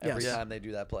him every Yes. time they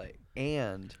do that play.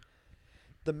 And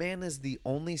the man is the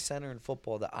only center in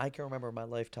football that I can remember in my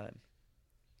lifetime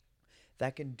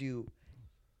that can do.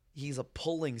 He's a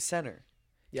pulling center.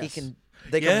 Yes. He can.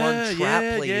 They can run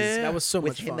trap plays. That was so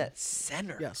with much him fun. at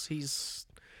center. Yes, he's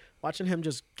watching him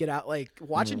just get out. Like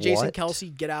watching Jason What? Kelsey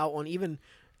get out on even.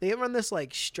 They run this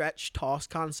like stretch toss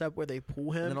concept where they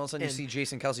pull him, And then all of a sudden you see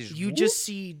Jason Kelsey. you just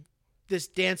see this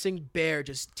dancing bear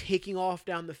just taking off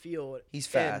down the field. He's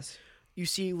And fast. you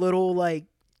see little like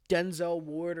Denzel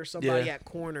Ward or somebody Yeah. at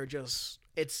corner. Just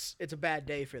it's a bad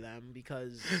day for them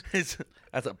because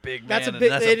That's a big man. That's a and big-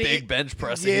 that's a and big he- bench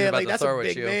press. That he's yeah, about like to that's throw a at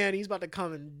big you. man. He's about to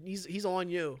come and he's on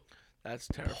you. That's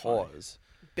terrifying. Pause.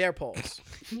 Bear paws.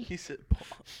 He said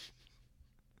pause.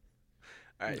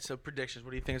 All right, so predictions.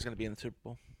 What do you think is going to be in the Super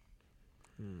Bowl?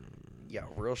 Yeah,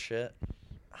 real shit.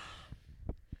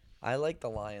 I like the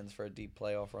Lions for a deep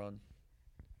playoff run.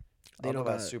 They I don't know don't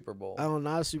about got- Super Bowl. I don't know,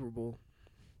 not a Super Bowl.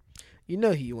 You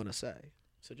know who you want to say,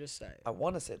 so just say it. I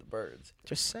want to say the Birds,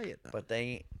 Just say it though. but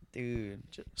they, dude,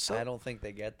 So, I don't think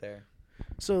they get there.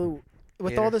 so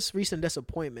with Hater. all this recent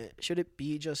disappointment, should it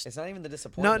be just It's not even the no,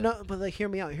 disappointment. no? But like, hear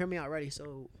me out already.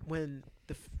 So when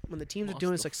the teams are Lost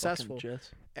doing the successful, fucking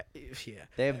Jets. yeah,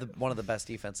 They have one of the best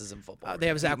defenses in football. they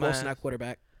have Zach my Wilson ass. at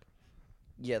quarterback.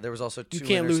 Yeah, there was also You two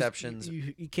can't interceptions,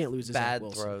 lose. You can't lose to Zach bad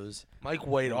Wilson. throws. Mike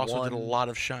White also did a One- lot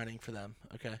of shining for them.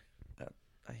 Okay.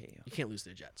 I hate you, You can't lose to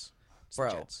the Jets. It's the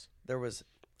bro. Jets. There was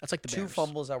That's like the two Bears.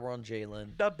 fumbles that were on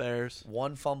Jalen, The Bears.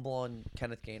 one fumble on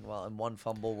Kenneth Gainwell, and one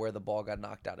fumble where the ball got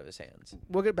knocked out of his hands.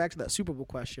 We'll get back to that Super Bowl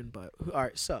question, but all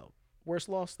right. So worst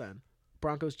loss then: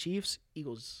 Broncos, Chiefs,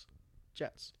 Eagles,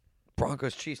 Jets.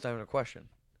 Broncos Chiefs, not even a question.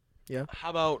 How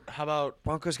about?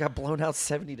 Broncos got blown out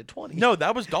 70-20. No,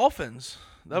 that was Dolphins.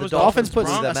 That The was Dolphins put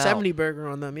blew Broncos. them a out. 70 burger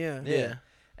on them. Yeah. Yeah.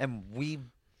 And we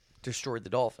destroyed the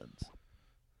Dolphins.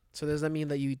 So does that mean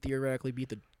that you theoretically beat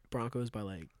the Broncos by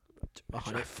like I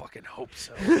 100? fucking hope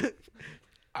so.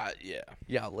 Yeah.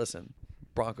 Yeah, listen,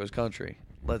 Broncos country.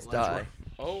 Let's die.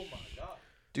 Oh my god.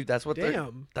 Dude, that's what they're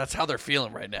Damn. that's how they're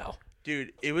feeling right now.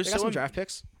 Dude, it was They got so some draft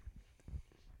picks.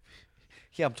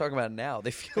 Yeah, I'm talking about now.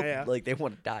 They feel Yeah. like they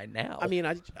want to die now. I mean,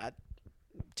 I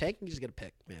Tank can just get a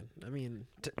pick, man. I mean,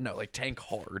 no, like tank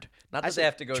hard. Not I that they said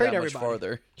have to go trade that much everybody.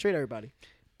 farther. trade everybody.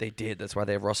 They did. That's why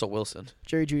they have Russell Wilson.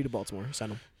 Jerry Judy to Baltimore.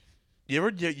 Send him. You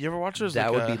ever watch those?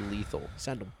 That like, would be lethal.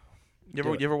 Send him. You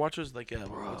Do it. ever watch those like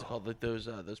what's it called, like those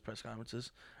press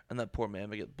conferences, and that poor man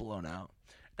would get blown out,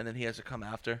 and then he has to come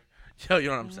after. Yo, you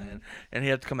know what I'm saying? And he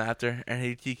had to come after,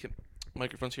 and he can,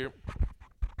 microphone's here.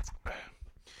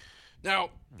 Now,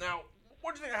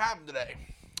 what do you think happened today?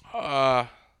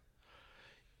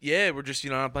 Yeah, we're just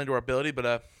not playing to our ability,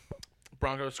 but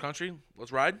Broncos country,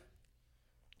 let's ride.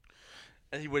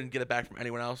 And he wouldn't get it back from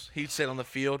anyone else. He'd sit on the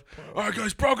field. All right,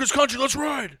 guys, Broncos country, let's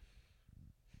ride.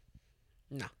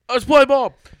 No. Let's play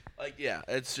ball. Like, yeah,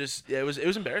 it's just it was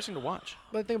embarrassing to watch.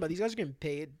 But the thing about it, these guys are getting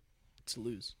paid to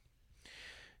lose.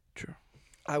 True.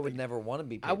 I would never want to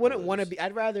be paid I wouldn't to want to lose. be.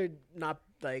 I'd rather not.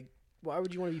 Like, why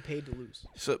would you want to be paid to lose?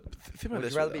 So think about Would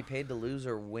this. you rather way, be paid to lose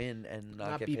or win and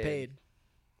not, get be paid. though.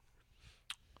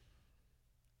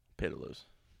 Pay to lose.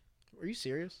 Are you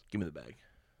serious? Give me the bag.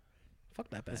 Fuck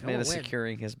that bad. This I man wanna is win.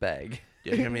 securing his bag.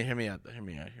 Yeah, hear me out though. Hear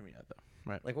me out though.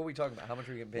 Right. Like, what are we talking about? How much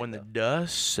are we getting paid? When the though?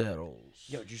 dust settles.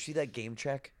 Yo, did you see that game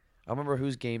check? I don't remember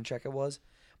whose game check it was,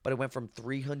 but it went from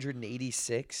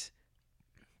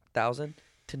 386,000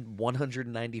 to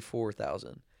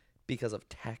 194,000 because of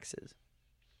taxes.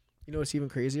 You know what's even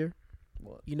crazier?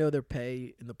 What? You know their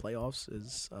pay in the playoffs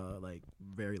is like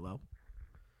very low.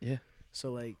 Yeah.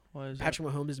 So like Why is Patrick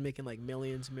Mahomes is making like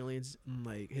millions, and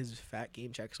like his fat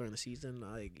game checks during the season.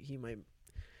 Like he might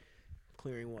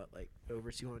clearing what like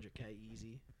over 200K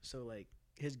easy. So like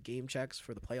his game checks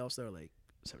for the playoffs they're like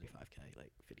 75K,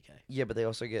 like 50K. Yeah, but they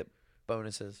also get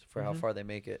bonuses for how Mhm. far they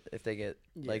make it. If they get,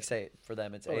 like, Yeah. say, for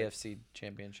them, it's Oh, like- AFC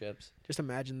championships Just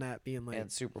imagine that being like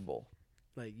and Super Bowl.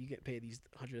 like you get paid these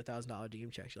 $100,000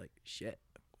 game checks. You're like shit.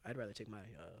 I'd rather take my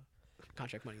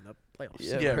contract money in the playoffs.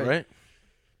 Yeah. Yeah, right. right.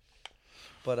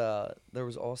 But there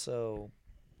was also,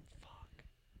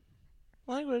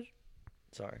 Language.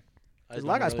 sorry. There's a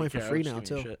lot of guys playing for free now,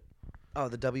 too. Oh,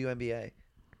 the WNBA.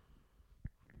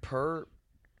 Per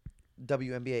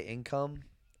WNBA income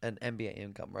and NBA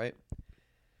income, right?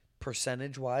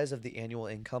 Percentage-wise of the annual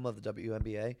income of the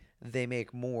WNBA, they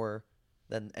make more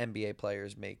than NBA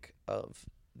players make of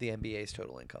the NBA's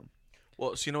total income.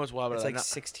 Well, so you know what's wild about It's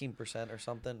that? like 16% or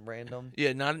something random.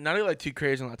 Yeah, not like too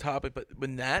crazy on that topic, but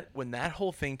when that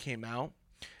whole thing came out,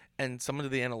 and someone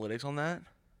did the analytics on that,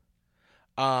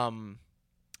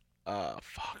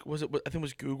 was it? I think it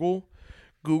was Google.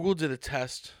 Google did a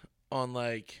test on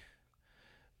like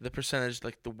the percentage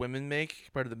like the women make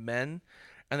compared to the men,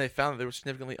 and they found that they were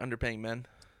significantly underpaying men.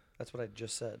 That's what I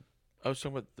just said. I was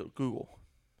talking about the Google.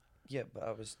 Yeah, but I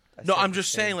No, said I'm the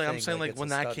just same saying like thing, like it's when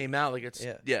a that study. came out, like it's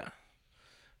yeah.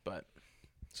 But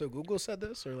So Google said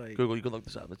this, or like Google, you can look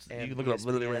this up. And You can look it up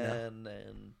literally right now. ESPN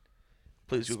and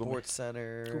Please Google me. Sports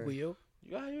Center. Google you?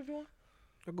 You got it if you want.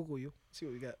 Or Google you? See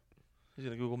what we got. He's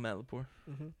gonna Google Matt Lepore.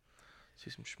 Mm-hmm. See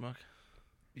some schmuck.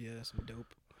 Yeah, some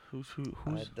dope. Who's?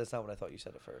 That's not what I thought you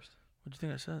said at first. What do you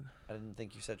think I said? I didn't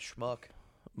think you said schmuck.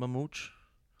 Mamooch.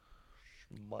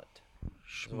 Schmut.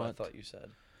 That's what I Schmuck. thought you said.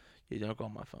 Yeah, don't go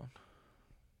on my phone.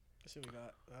 Let's see what we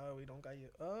got. Oh, we don't got you.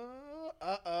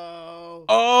 Oh.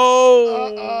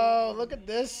 Oh. Look at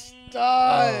this Oh,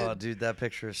 stud. dude, that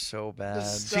picture is so bad.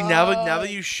 See now that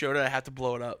you showed it, I have to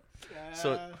blow it up.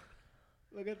 So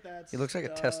look at that. He looks like a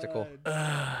testicle.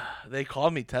 they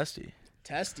called me Testy.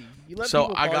 Testy. You let So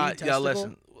people I call got you testicle?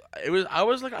 listen. I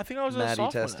was a Matty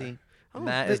sophomore Testy. then.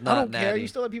 Matt I is not don't care. natty. You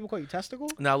still let people call you testicle?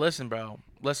 Now listen, bro.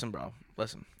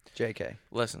 Listen. JK.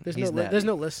 Listen. There's He's no natty. there's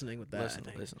no listening with that. Listen,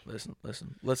 I think.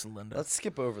 listen, Linda. Let's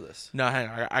skip over this. No, hang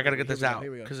on. I gotta get Here this we go, out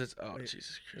here we go. because it's Wait,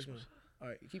 Jesus Here's Christmas. one. All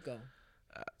right, keep going.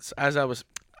 As I was,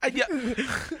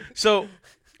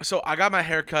 so I got my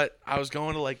hair cut. I was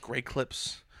going to like Great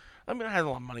Clips. I mean, I had a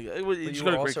lot of money. But just you go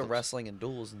were to Great also Clips. wrestling in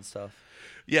duels and stuff.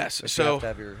 Yes. But you So have to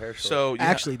have your hair short. so yeah.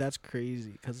 Actually, that's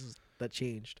crazy because that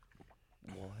changed.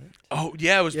 What? Oh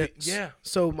yeah, it was Yeah. yeah.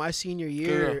 So my senior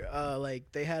year,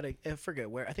 like they had I forget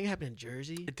where. I think it happened in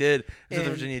Jersey. It did. It's the And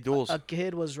Virginia Duels. A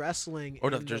kid was wrestling.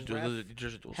 Or no, and Jersey the ref Duels.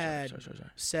 Jersey Duels. had Sorry.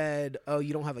 said, "Oh,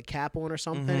 you don't have a cap on or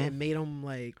something," Mhm. and made him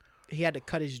like he had to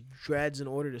cut his dreads in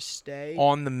order to stay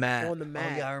On the mat. on the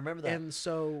mat. Oh, yeah, I remember that. And I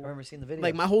so, remember seeing the video.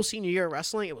 like my whole senior year of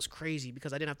wrestling, it was crazy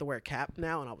because I didn't have to wear a cap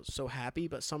now, and I was so happy.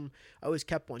 But I always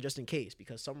kept one just in case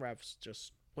because some refs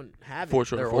just wouldn't have it. For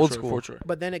sure. They're For old sure. school. For sure.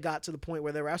 But then it got to the point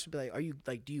where the refs would be like, "Are you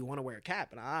like, do you want to wear a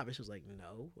cap?" And I obviously was like,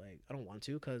 "No, like I don't want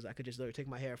to because I could just literally take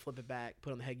my hair, flip it back,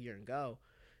 put on the headgear, and go."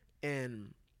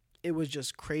 And it was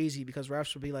just crazy because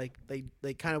refs would be like,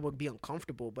 they kind of would be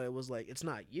uncomfortable, but it was like, it's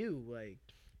not you, like,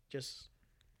 just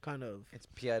kind of. it's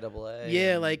PIAA.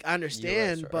 Yeah, and like I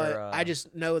understand, US but or, I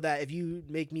just know that if you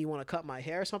make me want to cut my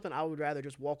hair or something, I would rather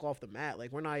just walk off the mat.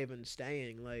 Like we're not even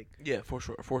staying. Like Yeah, for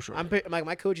sure. For sure. like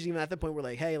my coach is even at the point where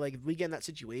like, hey, like if we get in that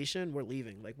situation, we're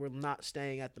leaving. Like we're not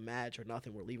staying at the match or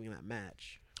nothing. We're leaving that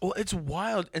match. Well, it's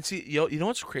wild. And see, you know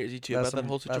what's crazy too That's about that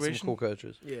whole That's situation? some cool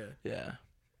coaches. Yeah. Yeah.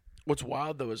 What's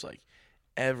wild though is like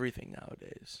everything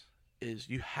nowadays is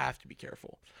you have to be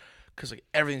careful because like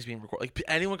everything's being recorded. Like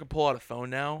anyone can pull out a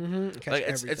phone now. Mm-hmm. Like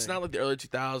it's not like the early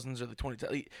 2000s or the 2010s.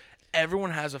 Like,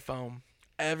 everyone has a phone.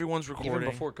 Everyone's recording. Even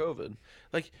before COVID.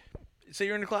 Like, say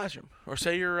you're in the classroom or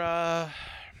say you're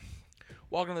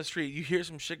walking on the street. You hear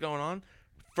some shit going on.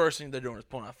 First thing they're doing is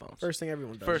pulling out phones. First thing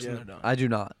everyone does. First yeah. thing they're doing. I do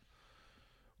not.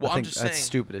 Well, I I'm think just that's saying.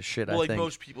 stupid as shit. Well, I like think.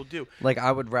 most people do. Like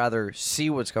I would rather see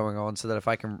what's going on so that if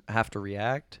I can have to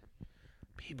react.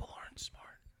 People aren't smart.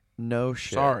 No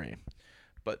shit. Sorry,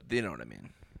 but you know what I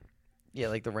mean. Yeah,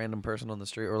 like the random person on the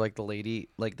street or like the lady.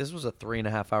 Like this was a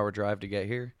 3.5 hour drive to get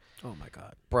here, Oh my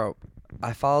god. bro.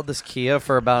 I followed this Kia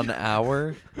for about an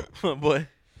hour. Oh boy.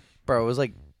 Bro, it was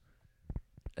like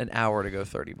an hour to go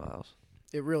 30 miles.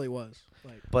 It really was.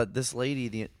 Like But this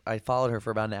lady, I followed her for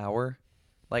about an hour,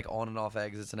 like on and off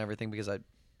exits and everything because I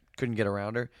couldn't get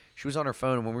around her. She was on her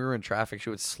phone, and when we were in traffic, she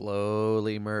would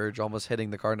slowly merge, almost hitting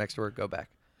the car next to her, go back.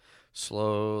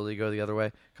 Slowly go the other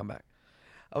way, come back.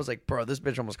 I was like, bro, this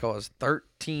bitch almost caused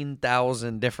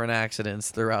 13,000 different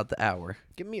accidents throughout the hour.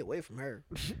 get me away from her.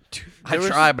 I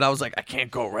tried, but I was like, I can't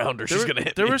go around her. She's going to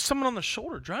hit There me. was someone on the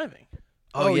shoulder driving.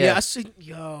 Oh, yeah. I've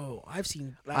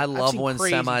seen. I I've love seen when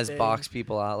crazy semis things. box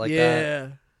people out like that. Yeah.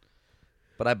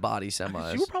 But I body 'Cause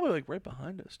semis. you were probably like right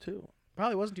behind us too.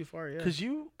 Probably wasn't too far. Yeah. Because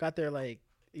you. Got there like.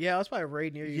 Yeah, I was probably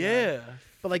right near you. guys. Yeah.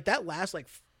 But like that last like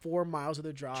 4 miles of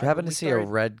the drive. Did you happen when to we see a started-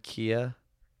 red Kia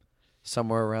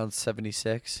somewhere around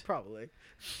 76? Probably.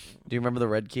 Do you remember the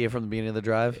red Kia from the beginning of the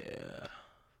drive? Yeah.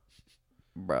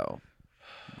 Bro,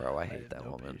 I hate have that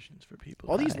no woman. patience for people.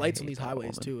 All these I lights on hate these that highways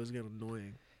woman. too is getting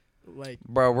annoying. Like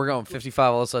Bro, we're going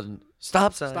 55 all of a sudden.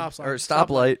 Stop sign. stop sign. Or stop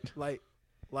light. Light.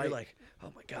 You're like,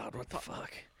 oh my God, what the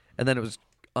fuck? And then it was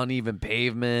uneven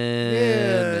pavement.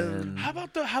 Yeah. And How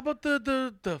about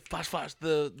the flash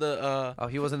the oh,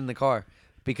 he wasn't in the car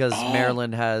because Oh.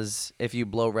 Maryland has, if you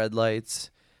blow red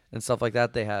lights and stuff like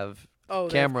that, they have Oh,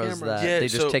 they have cameras that Yeah, they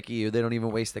just so- ticket you. They don't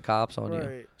even waste the cops on you.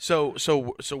 Right. So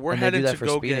we're And they headed do that to for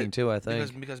go speeding get too, I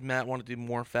think. because Matt wanted to be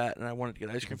more fat and I wanted to get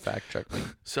ice You can cream. fact check me.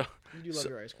 So You do love So-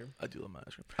 your ice cream. I do love my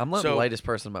ice cream. I'm not So- the lightest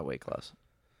person in my weight class.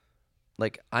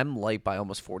 Like, I'm light by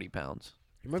almost 40 pounds.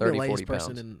 You might 30, be the 40 lightest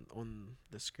person pounds. on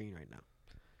the screen right now.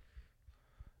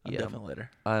 I'm Yeah, definitely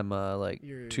later. I'm like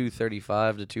You're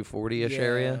 235 to 240-ish Yeah.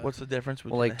 area. What's the difference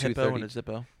between like a hippo and a 230.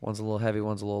 zippo? One's a little heavy,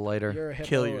 one's a little lighter. You're a hippo.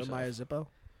 Kill Am yourself. I a zippo?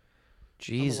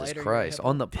 Jesus lighter, you're a Christ. hippo.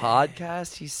 On the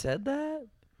podcast, he said that?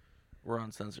 We're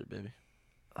uncensored, baby.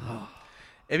 Oh.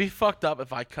 It'd be fucked up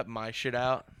if I cut my shit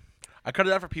out. I cut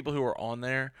it out for people who are on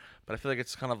there, but I feel like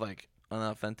it's kind of like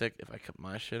unauthentic if I cut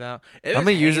my shit out. If I'm it's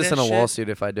going to use this in a heinous shit, lawsuit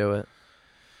if I do it.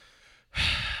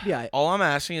 Yeah. All I'm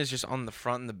asking is just on the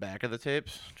front and the back of the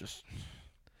tapes. Just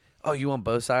Oh, you want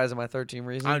both sides of my 13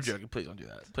 reasons? I'm joking. Please don't do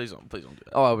that. Please don't do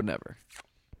that. Oh, I would never.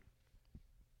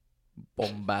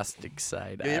 Bombastic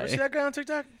side You ever see eye. that guy on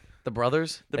TikTok? The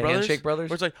brothers? The The brothers? Handshake Brothers?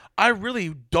 Where it's like, I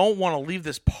really don't want to leave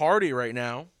this party right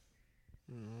now.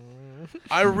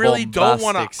 I really don't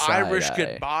want Bombastic to Irish side-eye.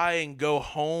 goodbye and go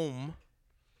home.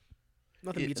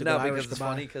 Nothing beats a No, good because Irish it's goodbye.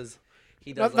 funny because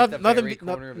he No- does like the nothing very be-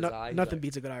 no- corner of his no- eye. He's Nothing like,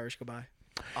 beats a good Irish goodbye.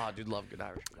 Oh, dude, love good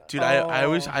Irish goodbye. Dude, I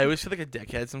always Oh. feel like a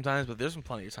dickhead sometimes, but there's been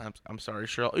plenty of times. I'm sorry,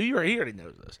 Cheryl. He already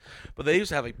knows this. But they used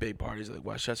to have like big parties at like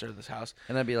Westchester at this house.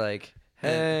 And I'd be like,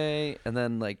 hey. And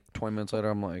then like 20 minutes later,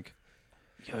 I'm like,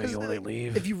 yo, 'Cause you want to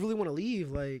leave? If you really want to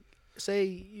leave, like,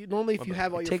 say, normally if you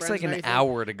have all It your takes friends like and an everything-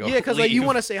 hour to go. Yeah, because like you leave.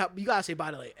 want to say you gotta say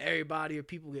bye to like everybody, or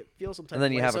people feel some type And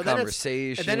then of you way. have So a then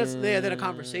conversation. And then it's then a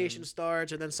conversation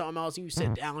starts, and then something else. You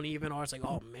sit down even, or it's like,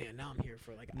 oh man, now I'm here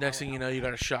for like. An Next hour, thing you know, you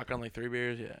got a shotgun like 3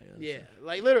 beers. Yeah. Yeah,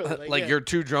 like literally, Like yeah. you're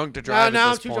too drunk to Now, drive. now at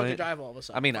I'm this too point. drunk to drive all of a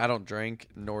sudden. I mean, I don't drink,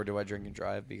 nor do I drink and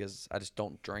drive because I just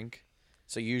don't drink.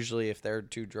 So usually, if they're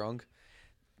too drunk,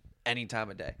 any time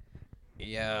of day,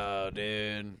 yo,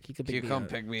 dude, He could can you pick me come up.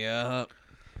 pick me up?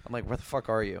 I'm like, where the fuck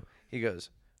are you? He goes,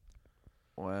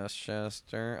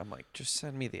 Westchester. I'm like, just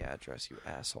send me the address, you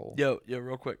asshole. Yo,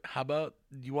 real quick. How about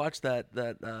you watch that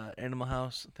Animal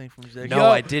House thing from Ziggy? No, Yo,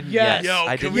 I didn't yes. yet. Yo,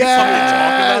 I can didn't we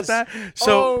yet. fucking talk about that?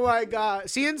 So oh my god,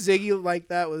 seeing Ziggy like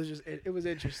that was just it was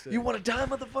interesting. You want to die,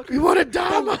 motherfucker? You want to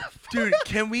die, dude,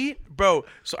 can we, bro?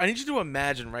 So I need you to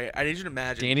imagine, right? I need you to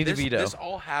imagine. Danny this, DeVito. This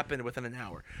all happened within an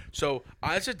hour. So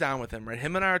I sit down with him, right?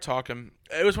 Him and I are talking.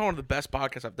 It was one of the best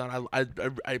podcasts I've done. I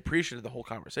appreciated the whole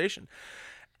conversation.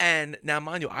 And now,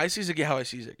 mind you, I see Ziggy how I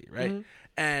see Ziggy, right? Mm-hmm.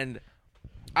 And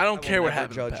I don't care what never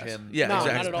happened. in the judge past. him. Yeah, No,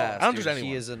 exactly. not at all. I don't judge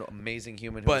anyone. He is an amazing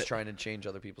human But- who's trying to change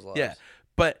other people's lives. Yeah,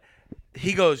 but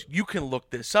he goes, you can look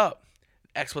this up.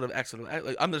 Expletive.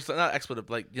 Like, I'm just not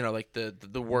expletive, like like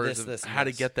the words This, of how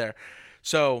to this. get there.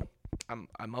 So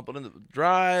I'm up in the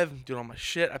drive, doing all my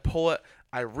shit. I pull it.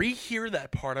 I rehear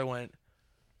that part. I went.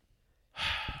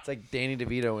 It's like Danny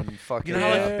DeVito and fucking You know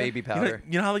how, like, baby You know, powder.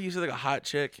 you know how like you see like a hot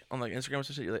chick on like Instagram or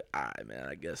some shit. You're like, man,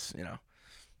 I guess You know?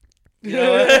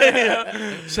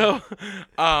 So,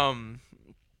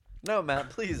 No, Matt,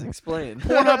 please explain.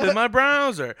 porn up in my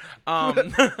browser.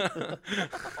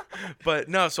 But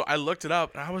no, so I looked it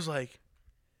up and I was like,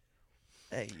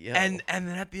 Hey, yo. and then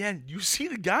at the end, you see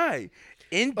the guy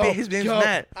in Oh, his name's yo,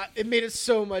 Matt. it made it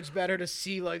so much better to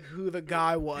see like who the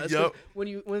guy was. 'Cause Yup. When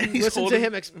you He's listen to holding-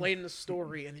 him explaining the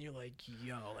story, and then you're like,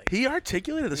 yo, like He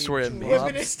articulated the story amazing.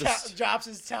 whipping his drops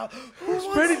his towel. Who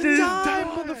wants ready to to die,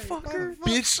 die, motherfucker?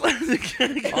 Bitch slapped the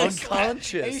guy.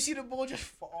 Unconscious. And you see the bull just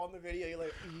fall on the video. You're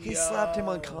like, He slapped him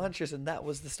yo. unconscious, and that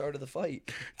was the start of the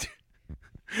fight.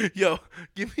 Yo,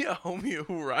 give me a homie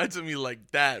who rides with me like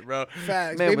that, bro.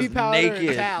 Facts. Man Baby was powder naked,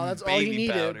 and towel. That's all he baby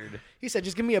needed. powdered. He said,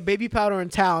 just give me a baby powder and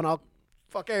towel, and I'll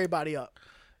fuck everybody up.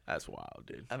 That's wild,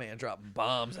 dude. I mean, dropping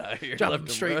bombs out here. Drop left them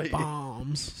and straight right.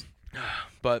 bombs.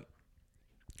 But,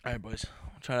 all right, boys.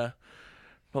 I'll try to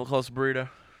pull close the burrito,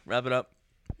 wrap it up,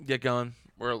 get going.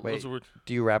 Wait.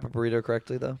 Do you wrap a burrito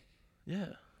correctly, though? Yeah,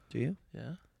 Do you?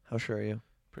 yeah, How sure are you?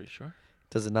 pretty sure.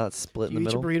 Does it not split Do in you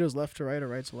the eat middle? your burritos left to right or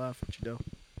right to left? What you do?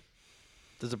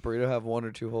 Does a burrito have 1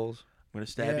 or 2 holes? I'm gonna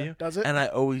stab Yeah, you. does it? And I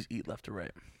always eat left to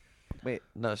right. Wait,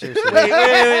 no, seriously.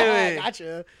 wait.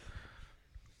 Gotcha.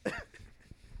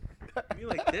 You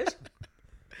like this,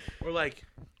 or like?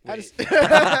 I just-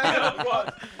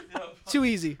 No, Too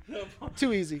easy.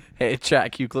 Too easy. Hey,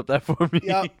 chat, can you clip that for me?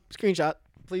 Yup. Screenshot,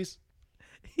 please.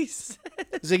 He said.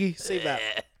 Ziggy, save that.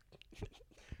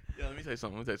 Yeah, let me tell you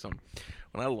something.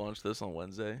 When I launch this on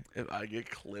Wednesday, if I get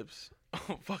clips,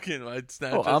 fucking my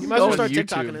Snapchat. Oh, I'm You might as well going start to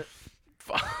TikToking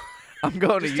YouTube. it. I'm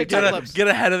going to Just YouTube. TikTok get, clips. get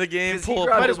ahead of the game. Because he Pull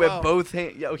grabbed Might it as with well. both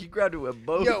hands. Yo, he grabbed it with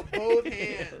both. Yo, both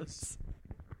hands.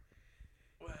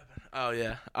 Oh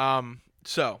yeah.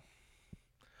 So,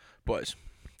 boys,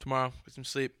 tomorrow get some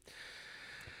sleep.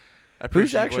 I Who's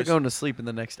appreciate you, actually boys. going to sleep in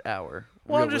the next hour?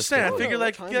 Well, I'm just saying. I realistically? figured What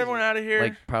like time get is everyone out of here.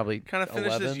 Like probably kind of finish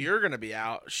 11? this. You're gonna be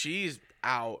out. She's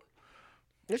out.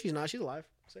 No, she's not. She's alive.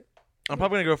 See? I'm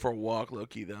probably gonna go for a walk, low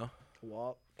key though.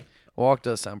 Walk. Walk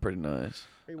does sound pretty nice.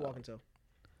 Where are you walking to?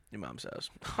 Your mom's house.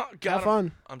 Have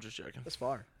fun. I'm just joking. That's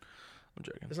far. I'm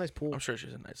joking. It's a nice pool. I'm sure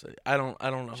she's a nice lady. I don't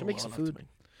know. She'll her make well some enough to food. make-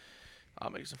 I'll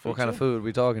make some food. What kind of too. food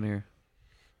we talking here?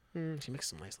 She makes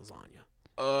some nice lasagna.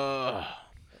 Ugh.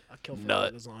 I kill for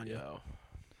Nut. lasagna. Yo.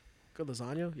 Good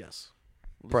lasagna? Yes.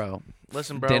 Bro.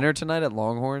 Listen, bro. Dinner tonight at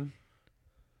Longhorn?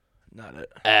 Not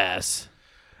it. Ass.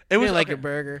 It was like okay. your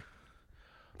burger.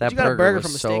 That you got a burger burger was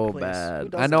from a so steak place. Who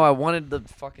bad. does I know that? I wanted the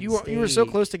fucking You were so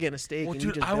steak. close to getting a steak, Well, and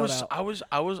dude, you just I bailed was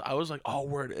out. like, oh,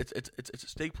 word, it's a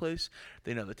steak place.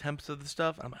 They know the temps of the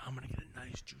stuff. I'm gonna get a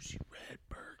nice juicy red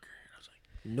burger. And I was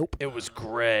like, Nope. It was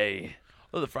gray.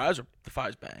 oh, the fries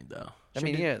banged though. I Should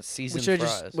mean, we- yeah, We seasoned should have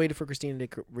fries. just waited for Christina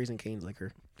to Raising Cane's like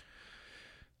her.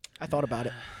 I thought about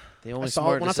it. The only I saw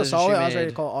smart it. When I decision saw she it, I was ready made.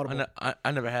 to call Audible.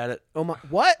 I never had it. Oh my!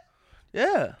 What?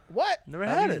 Yeah, What? never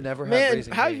Have had you it. never had Man,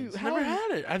 Raising how Cane's? you? How Never you-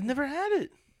 had it. I've never had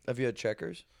it. Have you had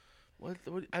Checkers? What?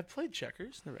 I've played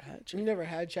checkers. Never had You checkers. never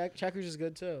had Checkers is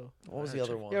good too. What was the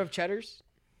other one? You have Cheddars?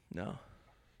 No.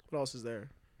 What else is there?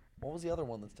 What was the other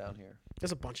one that's down here?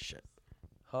 There's a bunch of shit.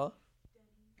 Huh?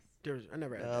 I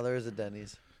never had. No, there is a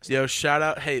Denny's. Yo, shout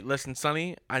out. Hey, listen,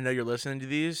 Sonny. I know you're listening to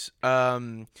these.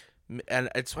 And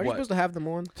it's Are you what supposed to have them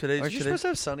on? today's. Aren't you supposed to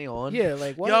have Sunny on? Yeah,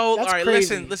 like what? Yo, That's all right,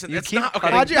 crazy. listen. You It's keep not okay.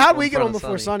 cutting How'd we in get front on of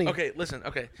before Sunny? Okay, listen.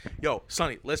 Okay, yo,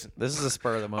 Sonny, listen. This is a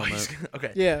spur of the Oh, moment.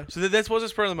 okay. Yeah. So this was a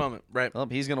spur of the moment, right? Well,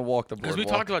 he's gonna walk the boardwalk. Because we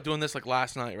talked about doing this like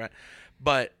last night, right?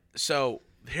 But so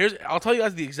I'll tell you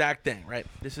guys the exact thing, right?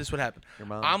 This is what happened. Your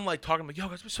mom. I'm like talking, I'm like, yo,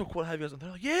 guys, it'd be so cool to have you guys. And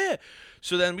they're like, yeah.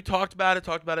 So then we talked about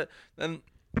it. Then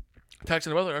texting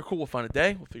the brother, all right, cool, we'll find a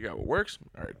day. We'll figure out what works.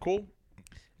 All right, cool.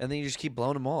 And then you just keep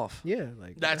blowing him off. Yeah,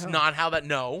 like That's what the hell? not how that.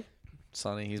 No,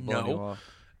 Sonny, he's blowing you off.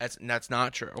 that's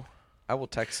not true. I will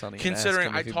text Sonny. and Considering ask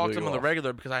him I if he talk blew to them you on the off.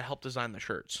 regular because I help design the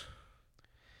shirts,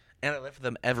 and I lift for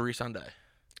them every Sunday.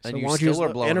 And So you why don't you still are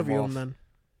just blowing him interview off. him then?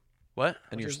 What?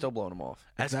 And you're still blowing him off.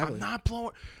 Exactly. I'm not blowing.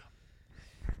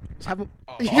 Just have him.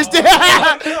 Oh,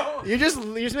 You're just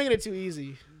making it too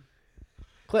easy.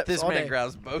 Clips This all man day.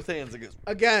 grabs both hands and goes,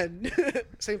 Again.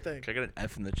 Same thing. Can I get an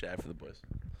F in the chat for the boys?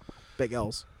 Big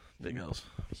L's. Big L's.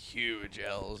 huge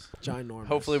L's. Ginormous.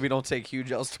 Hopefully we don't take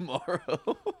huge L's tomorrow.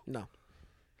 No.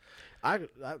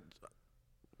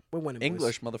 We're winning. boys.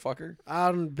 English, motherfucker.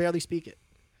 I don't barely speak it.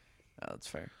 Oh, that's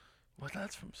fair. What?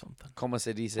 That's from something. Como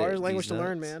se dice? Hardest language these to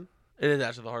learn, nuts? man. It is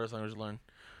actually the hardest language to learn.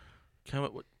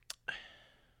 What?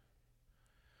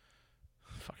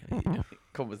 Fucking hate you.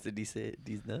 Como se dice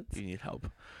these nuts? You need help.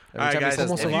 Every All right, time he guys. says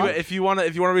Almost If a you, lot.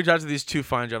 if you wanna reach out to these two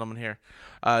fine gentlemen here,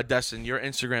 Destin, your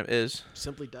Instagram is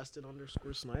Simply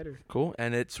Destin_Snyder. cool,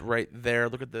 and it's right there.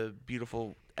 Look at the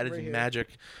beautiful editing here. magic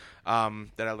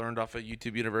that I learned off of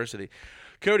YouTube University.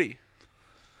 Cody.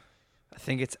 I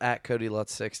think it's at Cody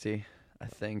Lutz 60. I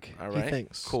think. All He right.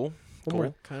 thinks. Cool. One Cool.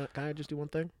 more. Can I just do one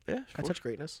thing? Yeah. Can I Sure. touch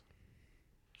greatness?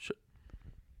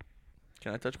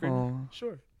 Can I touch green? Oh.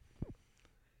 Sure.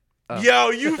 Yo,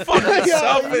 you fucking Yo,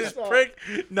 selfish you suck. prick.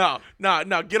 No,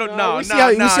 get him. No, we see how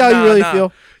you really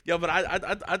feel. Yo, but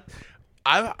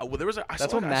well, there was a. I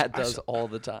That's saw, what I- Matt I does saw- all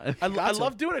the time. I Got to.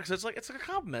 love doing it because it's like a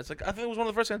compliment. It's like I think it was one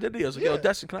of the first things I did to you. I was like, yo, Yeah.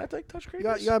 Destin, can I touch You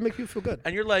greatness? gotta make people feel good.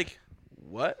 And you're like,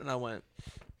 what? And I went,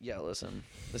 Yeah, listen.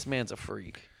 This man's a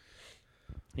freak.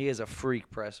 He is a freak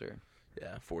presser.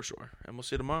 yeah, for sure. And we'll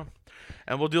see you tomorrow.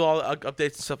 And we'll do all the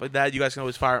updates and stuff like that. You guys can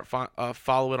always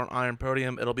follow it on Iron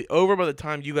Podium. It'll be over by the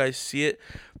time you guys see it.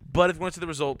 But if you want to see the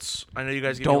results, I know you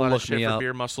guys give me a Don't lot of look shit me for up.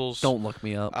 beer muscles. Don't look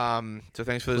me up. So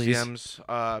thanks for those Please.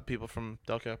 DMs. People from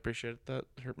Delco, appreciate it. That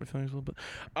hurt my feelings a little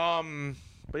bit.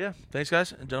 But yeah, thanks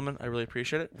guys and gentlemen. I really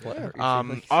appreciate it. What hurt your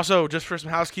feelings? Also, just for some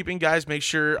housekeeping, guys, make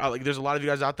sure like there's a lot of you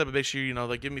guys out there, but make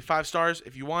sure give me 5 stars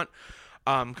if you want.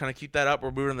 Kind of keep that up.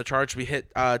 We're moving in the charts. We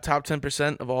hit top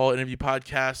 10% of all interview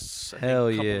podcasts. I think, Hell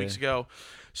a couple yeah. weeks ago.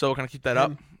 So we'll kind of keep that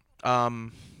up.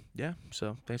 Yeah.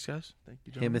 So thanks guys. Thank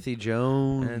you, gentlemen. Timothy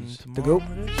Jones. And The tomorrow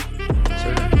goat. it is.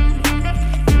 Sir.